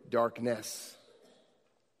in darkness.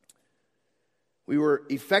 We were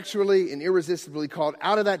effectually and irresistibly called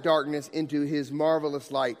out of that darkness into his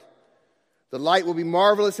marvelous light. The light will be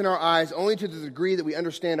marvelous in our eyes only to the degree that we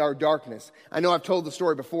understand our darkness. I know I've told the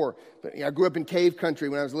story before, but I grew up in cave country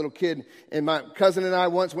when I was a little kid, and my cousin and I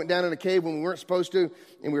once went down in a cave when we weren't supposed to,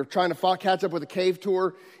 and we were trying to catch up with a cave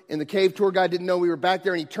tour, and the cave tour guy didn't know we were back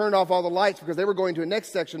there, and he turned off all the lights because they were going to a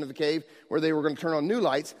next section of the cave where they were going to turn on new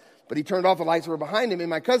lights, but he turned off the lights that were behind him, and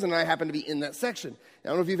my cousin and I happened to be in that section. I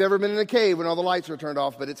don't know if you've ever been in a cave when all the lights are turned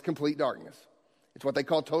off, but it's complete darkness. It's what they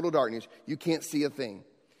call total darkness. You can't see a thing.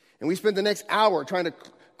 And we spent the next hour trying to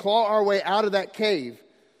claw our way out of that cave.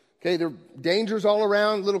 Okay, there are dangers all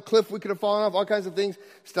around, little cliff we could have fallen off, all kinds of things.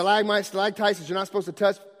 Stalagmites, stalactites that you're not supposed to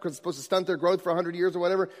touch because it's supposed to stunt their growth for 100 years or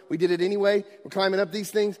whatever. We did it anyway. We're climbing up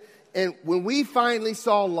these things. And when we finally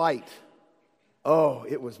saw light, oh,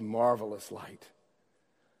 it was marvelous light.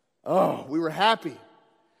 Oh, we were happy.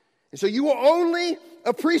 And so you will only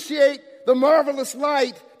appreciate the marvelous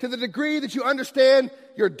light to the degree that you understand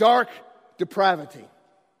your dark depravity.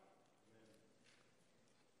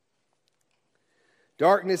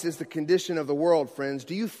 Darkness is the condition of the world, friends.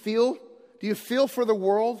 Do you feel for the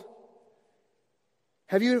world?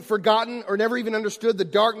 Have you forgotten or never even understood the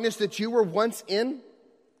darkness that you were once in?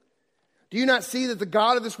 Do you not see that the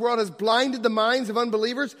God of this world has blinded the minds of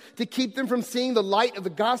unbelievers to keep them from seeing the light of the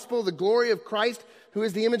gospel, the glory of Christ, who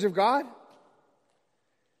is the image of God?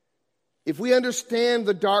 If we understand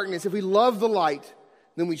the darkness, if we love the light,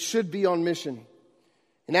 then we should be on mission.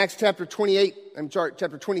 In Acts chapter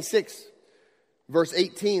 26, verse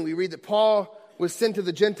 18, we read that Paul was sent to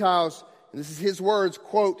the Gentiles, and this is his words,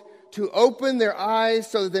 quote, to open their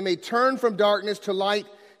eyes so that they may turn from darkness to light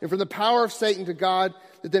and from the power of Satan to God,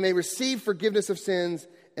 that they may receive forgiveness of sins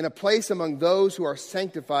and a place among those who are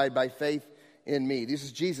sanctified by faith in me. This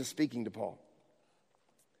is Jesus speaking to Paul.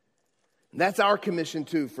 And that's our commission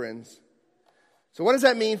too, friends. So what does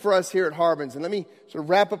that mean for us here at Harbins? And let me sort of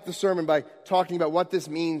wrap up the sermon by talking about what this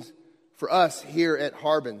means for us here at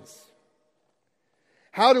Harbins.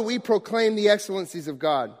 How do we proclaim the excellencies of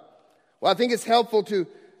God? Well, I think it's helpful to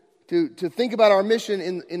think about our mission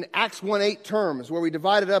in Acts 1:8 terms, where we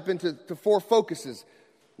divide it up into four focuses: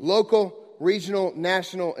 local, regional,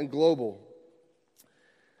 national, and global.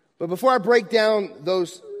 But before I break down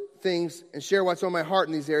those things and share what's on my heart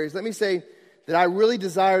in these areas, let me say that I really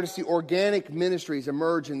desire to see organic ministries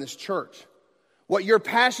emerge in this church. what you're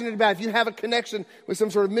passionate about, if you have a connection with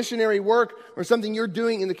some sort of missionary work or something you're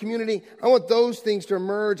doing in the community, I want those things to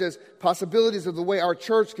emerge as possibilities of the way our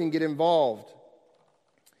church can get involved.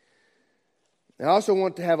 And I also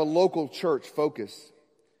want to have a local church focus.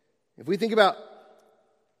 If we think about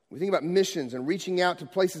missions and reaching out to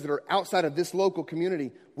places that are outside of this local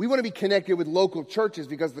community, we want to be connected with local churches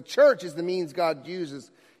because the church is the means God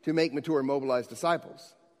uses to make mature and mobilized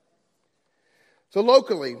disciples. So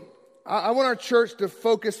locally, I want our church to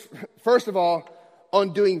focus, first of all,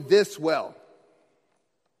 on doing this well.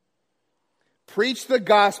 Preach the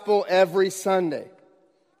gospel every Sunday,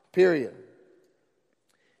 period.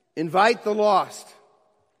 Invite the lost.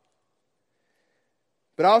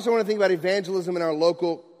 But I also want to think about evangelism in our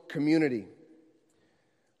local community.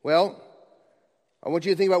 Well, I want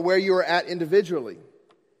you to think about where you are at individually.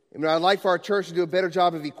 And I'd like for our church to do a better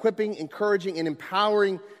job of equipping, encouraging, and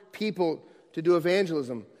empowering people to do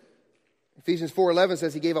evangelism. Ephesians 4:11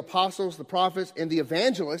 says he gave apostles, the prophets, and the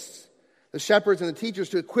evangelists, the shepherds and the teachers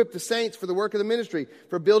to equip the saints for the work of the ministry,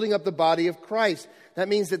 for building up the body of Christ. That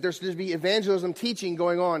means that there's to be evangelism teaching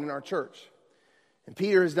going on in our church. And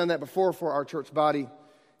Peter has done that before for our church body.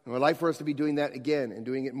 And I'd like for us to be doing that again and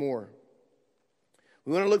doing it more.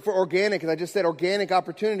 We want to look for organic, as I just said, organic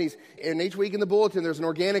opportunities. And each week in the bulletin, there's an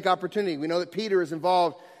organic opportunity. We know that Peter is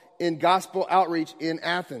involved in gospel outreach in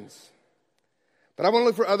Athens. But I want to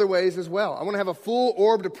look for other ways as well. I want to have a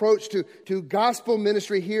full-orbed approach to gospel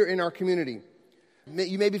ministry here in our community.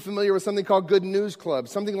 You may be familiar with something called Good News Club,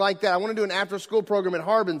 something like that. I want to do an after-school program at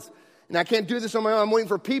Harbins. And I can't do this on my own. I'm waiting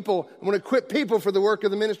for people. I want to equip people for the work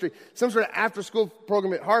of the ministry. Some sort of after-school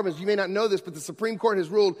program at Harbins. You may not know this, but the Supreme Court has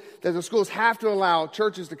ruled that the schools have to allow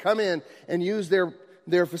churches to come in and use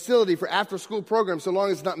their facility for after-school programs so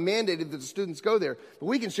long as it's not mandated that the students go there. But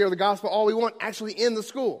we can share the gospel all we want actually in the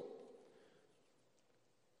school.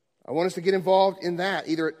 I want us to get involved in that,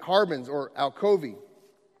 either at Harbins or Alcovy.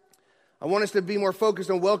 I want us to be more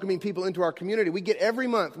focused on welcoming people into our community. Every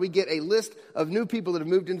month, we get a list of new people that have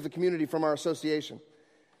moved into the community from our association,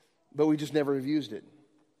 but we just never have used it.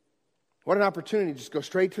 What an opportunity to just go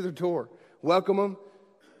straight to the door, welcome them,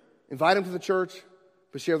 invite them to the church,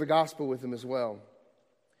 but share the gospel with them as well.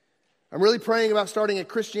 I'm really praying about starting a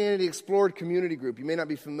Christianity Explored community group. You may not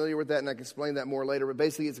be familiar with that, and I can explain that more later, but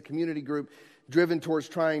basically it's a community group driven towards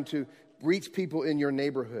trying to reach people in your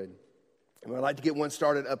neighborhood. And I'd like to get one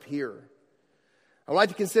started up here. I'd like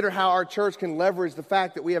to consider how our church can leverage the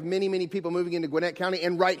fact that we have many, many people moving into Gwinnett County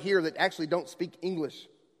and right here that actually don't speak English.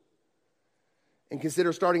 And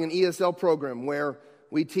consider starting an ESL program where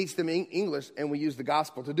we teach them English and we use the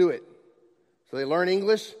gospel to do it. So they learn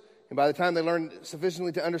English, and by the time they learn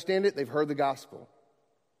sufficiently to understand it, they've heard the gospel.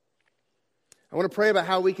 I want to pray about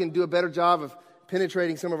how we can do a better job of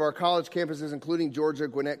penetrating some of our college campuses, including Georgia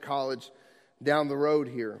Gwinnett College down the road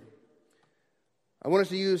here. I want us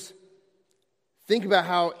to think about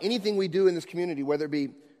how anything we do in this community, whether it be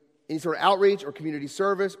any sort of outreach or community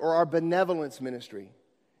service or our benevolence ministry,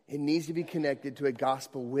 it needs to be connected to a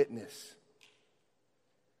gospel witness.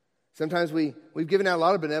 Sometimes we've given out a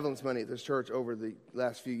lot of benevolence money at this church over the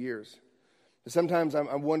last few years. But sometimes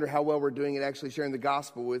I wonder how well we're doing at actually sharing the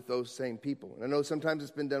gospel with those same people. And I know sometimes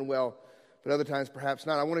it's been done well, but other times perhaps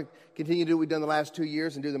not. I want to continue to do what we've done the last 2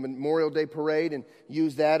 years and do the Memorial Day Parade and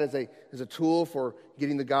use that as a tool for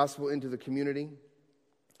getting the gospel into the community.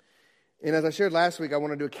 And as I shared last week, I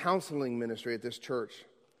want to do a counseling ministry at this church.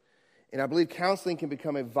 And I believe counseling can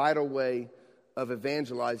become a vital way of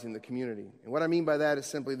evangelizing the community. And what I mean by that is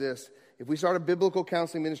simply this. If we start a biblical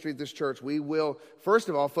counseling ministry at this church, we will, first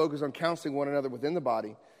of all, focus on counseling one another within the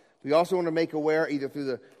body. We also want to make aware, either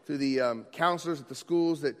through the counselors at the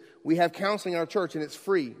schools, that we have counseling in our church and it's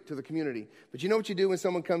free to the community. But you know what you do when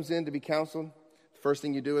someone comes in to be counseled? The first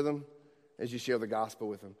thing you do with them is you share the gospel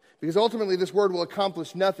with them. Because ultimately this word will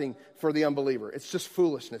accomplish nothing for the unbeliever. It's just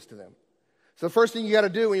foolishness to them. So the first thing you got to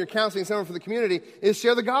do when you're counseling someone for the community is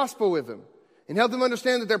share the gospel with them. And help them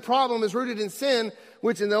understand that their problem is rooted in sin,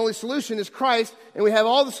 which and the only solution is Christ. And we have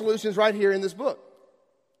all the solutions right here in this book.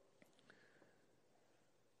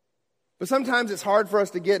 But sometimes it's hard for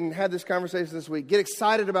us to get, and had this conversation this week, get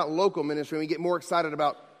excited about local ministry and we get more excited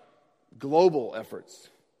about global efforts.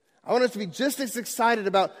 I want us to be just as excited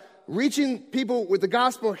about reaching people with the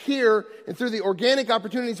gospel here and through the organic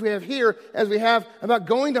opportunities we have here as we have about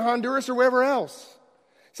going to Honduras or wherever else.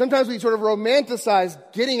 Sometimes we sort of romanticize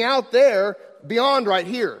getting out there beyond right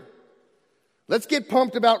here. Let's get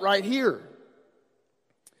pumped about right here.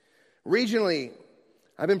 Regionally,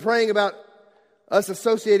 I've been praying about us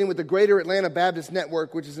associating with the Greater Atlanta Baptist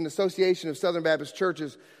Network, which is an association of Southern Baptist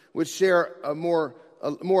churches which share a more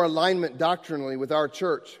alignment doctrinally with our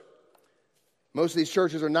church. Most of these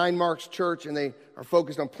churches are 9 Marks Church, and they are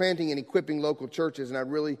focused on planting and equipping local churches. And I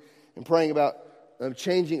really am praying about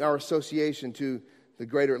changing our association to the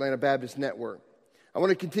Greater Atlanta Baptist Network. I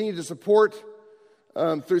want to continue to support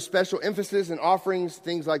through special emphasis and offerings,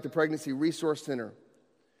 things like the Pregnancy Resource Center.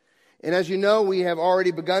 And as you know, we have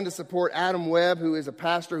already begun to support Adam Webb, who is a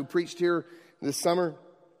pastor who preached here this summer,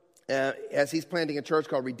 as he's planting a church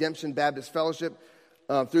called Redemption Baptist Fellowship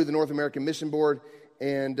through the North American Mission Board.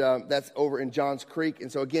 And that's over in Johns Creek.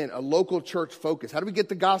 And so again, a local church focus. How do we get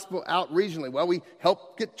the gospel out regionally? Well, we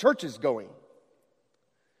help get churches going.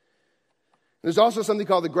 There's also something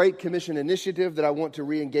called the Great Commission Initiative that I want to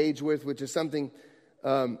re-engage with, which is something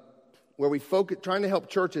where we focus, trying to help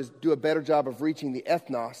churches do a better job of reaching the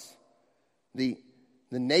ethnos, the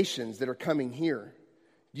nations that are coming here.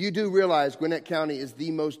 You do realize Gwinnett County is the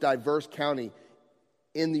most diverse county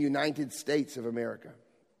in the United States of America.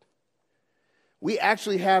 We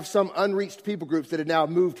actually have some unreached people groups that have now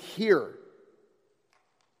moved here.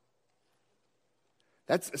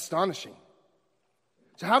 That's astonishing.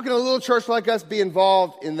 So how can a little church like us be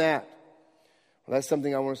involved in that? Well, that's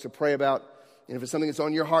something I want us to pray about. And if it's something that's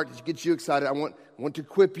on your heart that gets you excited, I want to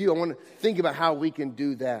equip you. I want to think about how we can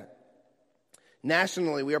do that.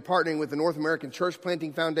 Nationally, we are partnering with the North American Church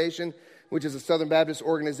Planting Foundation, which is a Southern Baptist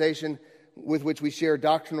organization with which we share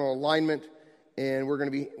doctrinal alignment. And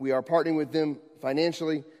we are partnering with them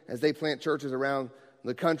financially as they plant churches around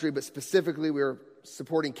the country. But specifically, we are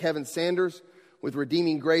supporting Kevin Sanders with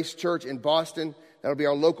Redeeming Grace Church in Boston. That'll be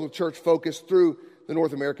our local church focus through the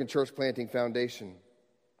North American Church Planting Foundation.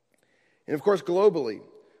 And of course, globally,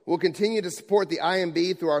 we'll continue to support the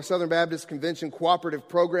IMB through our Southern Baptist Convention Cooperative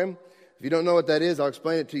Program. If you don't know what that is, I'll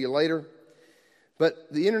explain it to you later.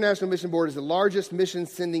 But the International Mission Board is the largest mission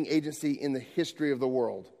sending agency in the history of the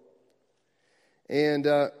world. And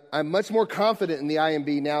I'm much more confident in the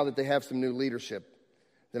IMB now that they have some new leadership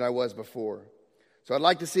than I was before. So I'd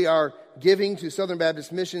like to see our giving to Southern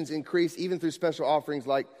Baptist missions increase, even through special offerings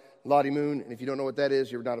like Lottie Moon. And if you don't know what that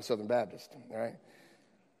is, you're not a Southern Baptist, all right?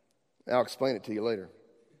 I'll explain it to you later.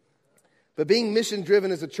 But being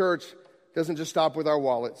mission-driven as a church doesn't just stop with our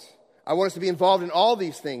wallets. I want us to be involved in all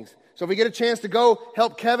these things. So if we get a chance to go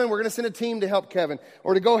help Kevin, we're going to send a team to help Kevin.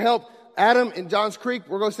 Or to go help Adam in Johns Creek,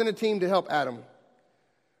 we're going to send a team to help Adam.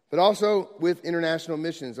 But also with international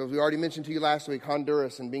missions. As we already mentioned to you last week,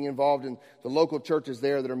 Honduras, and being involved in the local churches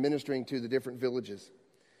there that are ministering to the different villages.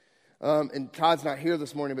 And Todd's not here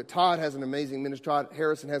this morning, but Todd has an amazing ministry. Todd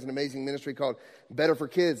Harrison has an amazing ministry called Better for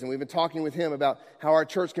Kids. And we've been talking with him about how our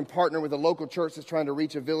church can partner with a local church that's trying to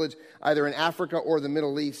reach a village either in Africa or the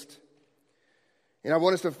Middle East. And I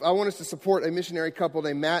want us to support a missionary couple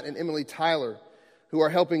named Matt and Emily Tyler, who are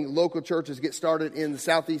helping local churches get started in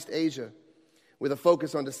Southeast Asia, with a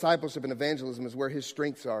focus on discipleship and evangelism is where his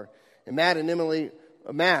strengths are. And Matt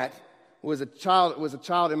was a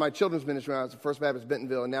child in my children's ministry when I was at First Baptist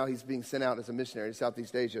Bentonville, and now he's being sent out as a missionary to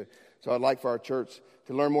Southeast Asia. So I'd like for our church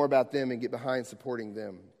to learn more about them and get behind supporting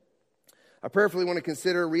them. I prayerfully want to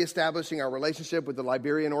consider reestablishing our relationship with the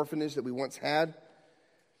Liberian orphanage that we once had.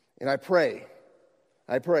 And I pray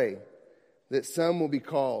that some will be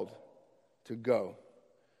called to go.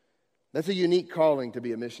 That's a unique calling to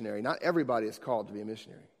be a missionary. Not everybody is called to be a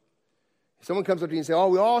missionary. If someone comes up to you and says,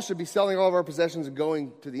 we all should be selling all of our possessions and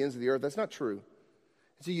going to the ends of the earth, that's not true.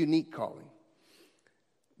 It's a unique calling.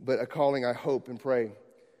 But a calling I hope and pray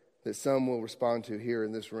that some will respond to here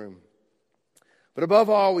in this room. But above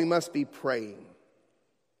all, we must be praying.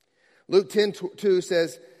 Luke 10:2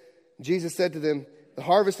 says, Jesus said to them, the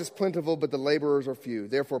harvest is plentiful, but the laborers are few.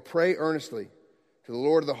 Therefore, pray earnestly to the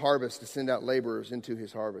Lord of the harvest to send out laborers into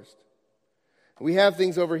his harvest. We have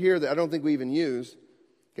things over here that I don't think we even use.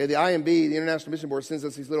 Okay, the IMB, the International Mission Board, sends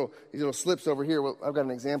us these little slips over here. Well, I've got an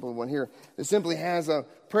example of one here. It simply has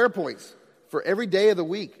prayer points for every day of the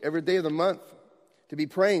week, every day of the month, to be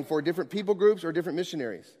praying for different people groups or different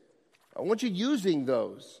missionaries. I want you using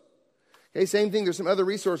those. Okay, same thing. There's some other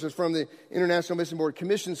resources from the International Mission Board,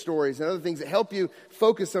 commission stories and other things that help you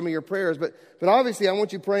focus some of your prayers. But obviously, I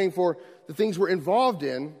want you praying for the things we're involved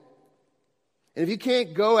in. And if you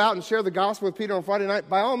can't go out and share the gospel with Peter on Friday night,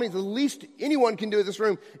 by all means, the least anyone can do in this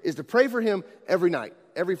room is to pray for him every night,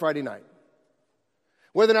 every Friday night.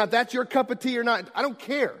 Whether or not that's your cup of tea or not, I don't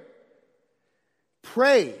care.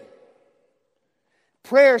 Pray.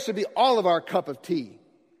 Prayer should be all of our cup of tea.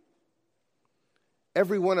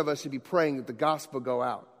 Every one of us should be praying that the gospel go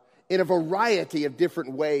out in a variety of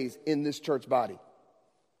different ways in this church body.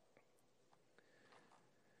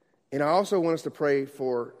 And I also want us to pray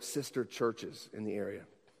for sister churches in the area.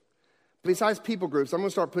 Besides people groups, I'm going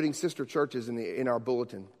to start putting sister churches in our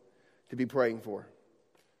bulletin to be praying for.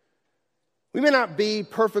 We may not be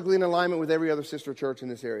perfectly in alignment with every other sister church in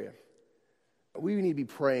this area, but we need to be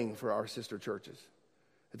praying for our sister churches,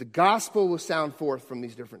 that the gospel will sound forth from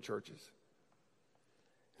these different churches.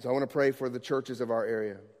 So I want to pray for the churches of our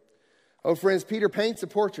area. Oh, friends, Peter paints a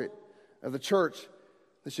portrait of the church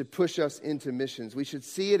that should push us into missions. We should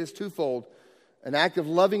see it as twofold: an act of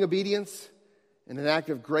loving obedience and an act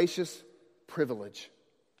of gracious privilege.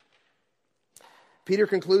 Peter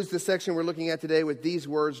concludes this section we're looking at today with these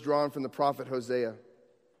words drawn from the prophet Hosea.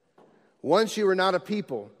 Once you were not a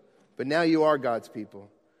people, but now you are God's people.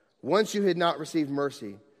 Once you had not received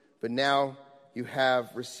mercy, but now you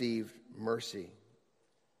have received mercy.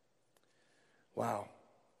 Wow.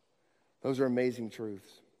 Those are amazing truths.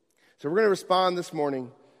 So we're going to respond this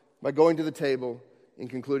morning by going to the table and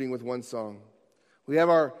concluding with one song. We have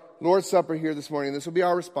our Lord's Supper here this morning. This will be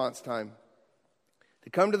our response time.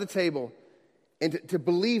 To come to the table and to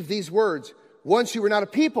believe these words. Once you were not a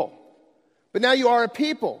people, but now you are a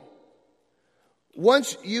people.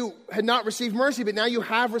 Once you had not received mercy, but now you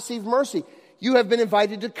have received mercy. You have been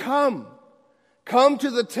invited to come. Come to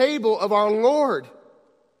the table of our Lord,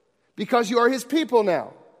 because you are His people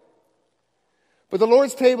now. But the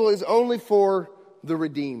Lord's table is only for the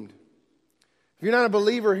redeemed. If you're not a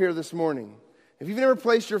believer here this morning, if you've never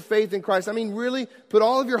placed your faith in Christ, really put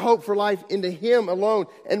all of your hope for life into Him alone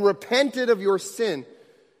and repented of your sin,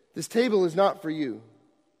 this table is not for you.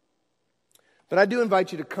 But I do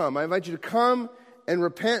invite you to come. I invite you to come and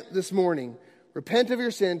repent this morning. Repent of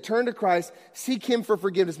your sin, turn to Christ, seek Him for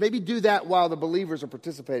forgiveness. Maybe do that while the believers are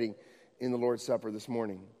participating in the Lord's Supper this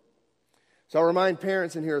morning. So I'll remind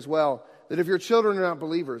parents in here as well that if your children are not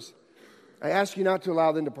believers, I ask you not to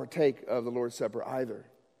allow them to partake of the Lord's Supper either.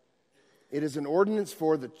 It is an ordinance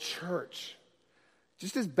for the church.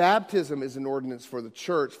 Just as baptism is an ordinance for the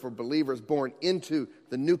church, for believers born into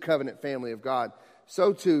the new covenant family of God,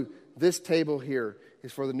 so too this table here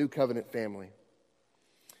is for the new covenant family.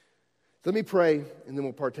 So let me pray, and then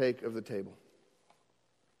we'll partake of the table.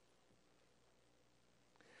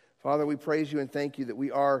 Father, we praise you and thank you that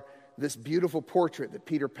we are this beautiful portrait that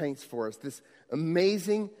Peter paints for us, this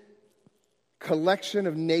amazing collection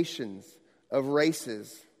of nations, of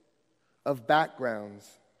races, of backgrounds,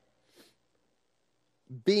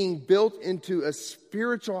 being built into a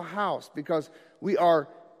spiritual house because we are,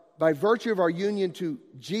 by virtue of our union to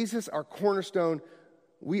Jesus, our cornerstone,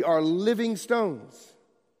 we are living stones.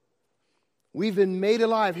 We've been made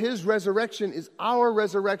alive. His resurrection is our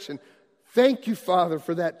resurrection. Thank you, Father,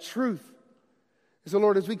 for that truth. So,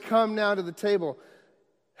 Lord, as we come now to the table,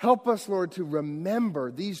 help us, Lord, to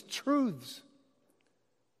remember these truths.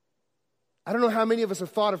 I don't know how many of us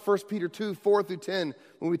have thought of 1 Peter 2, 4 through 10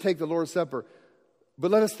 when we take the Lord's Supper,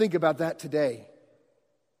 but let us think about that today.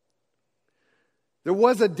 There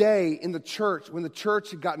was a day in the church when the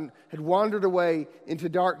church had wandered away into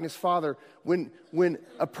darkness, Father, when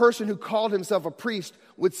a person who called himself a priest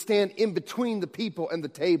would stand in between the people and the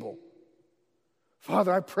table.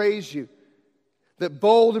 Father, I praise you that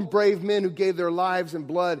bold and brave men who gave their lives and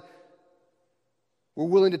blood were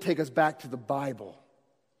willing to take us back to the Bible.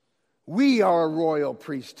 We are a royal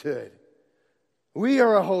priesthood. We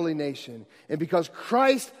are a holy nation. And because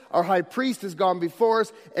Christ, our high priest, has gone before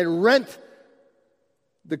us and rent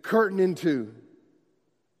the curtain in two,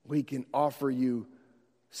 we can offer you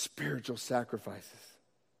spiritual sacrifices.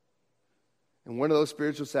 And one of those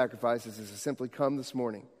spiritual sacrifices is to simply come this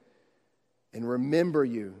morning and remember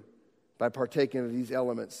you by partaking of these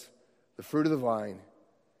elements, the fruit of the vine,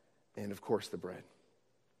 and of course the bread.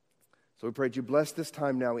 So we pray that you bless this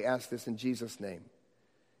time now. We ask this in Jesus' name.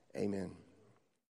 Amen.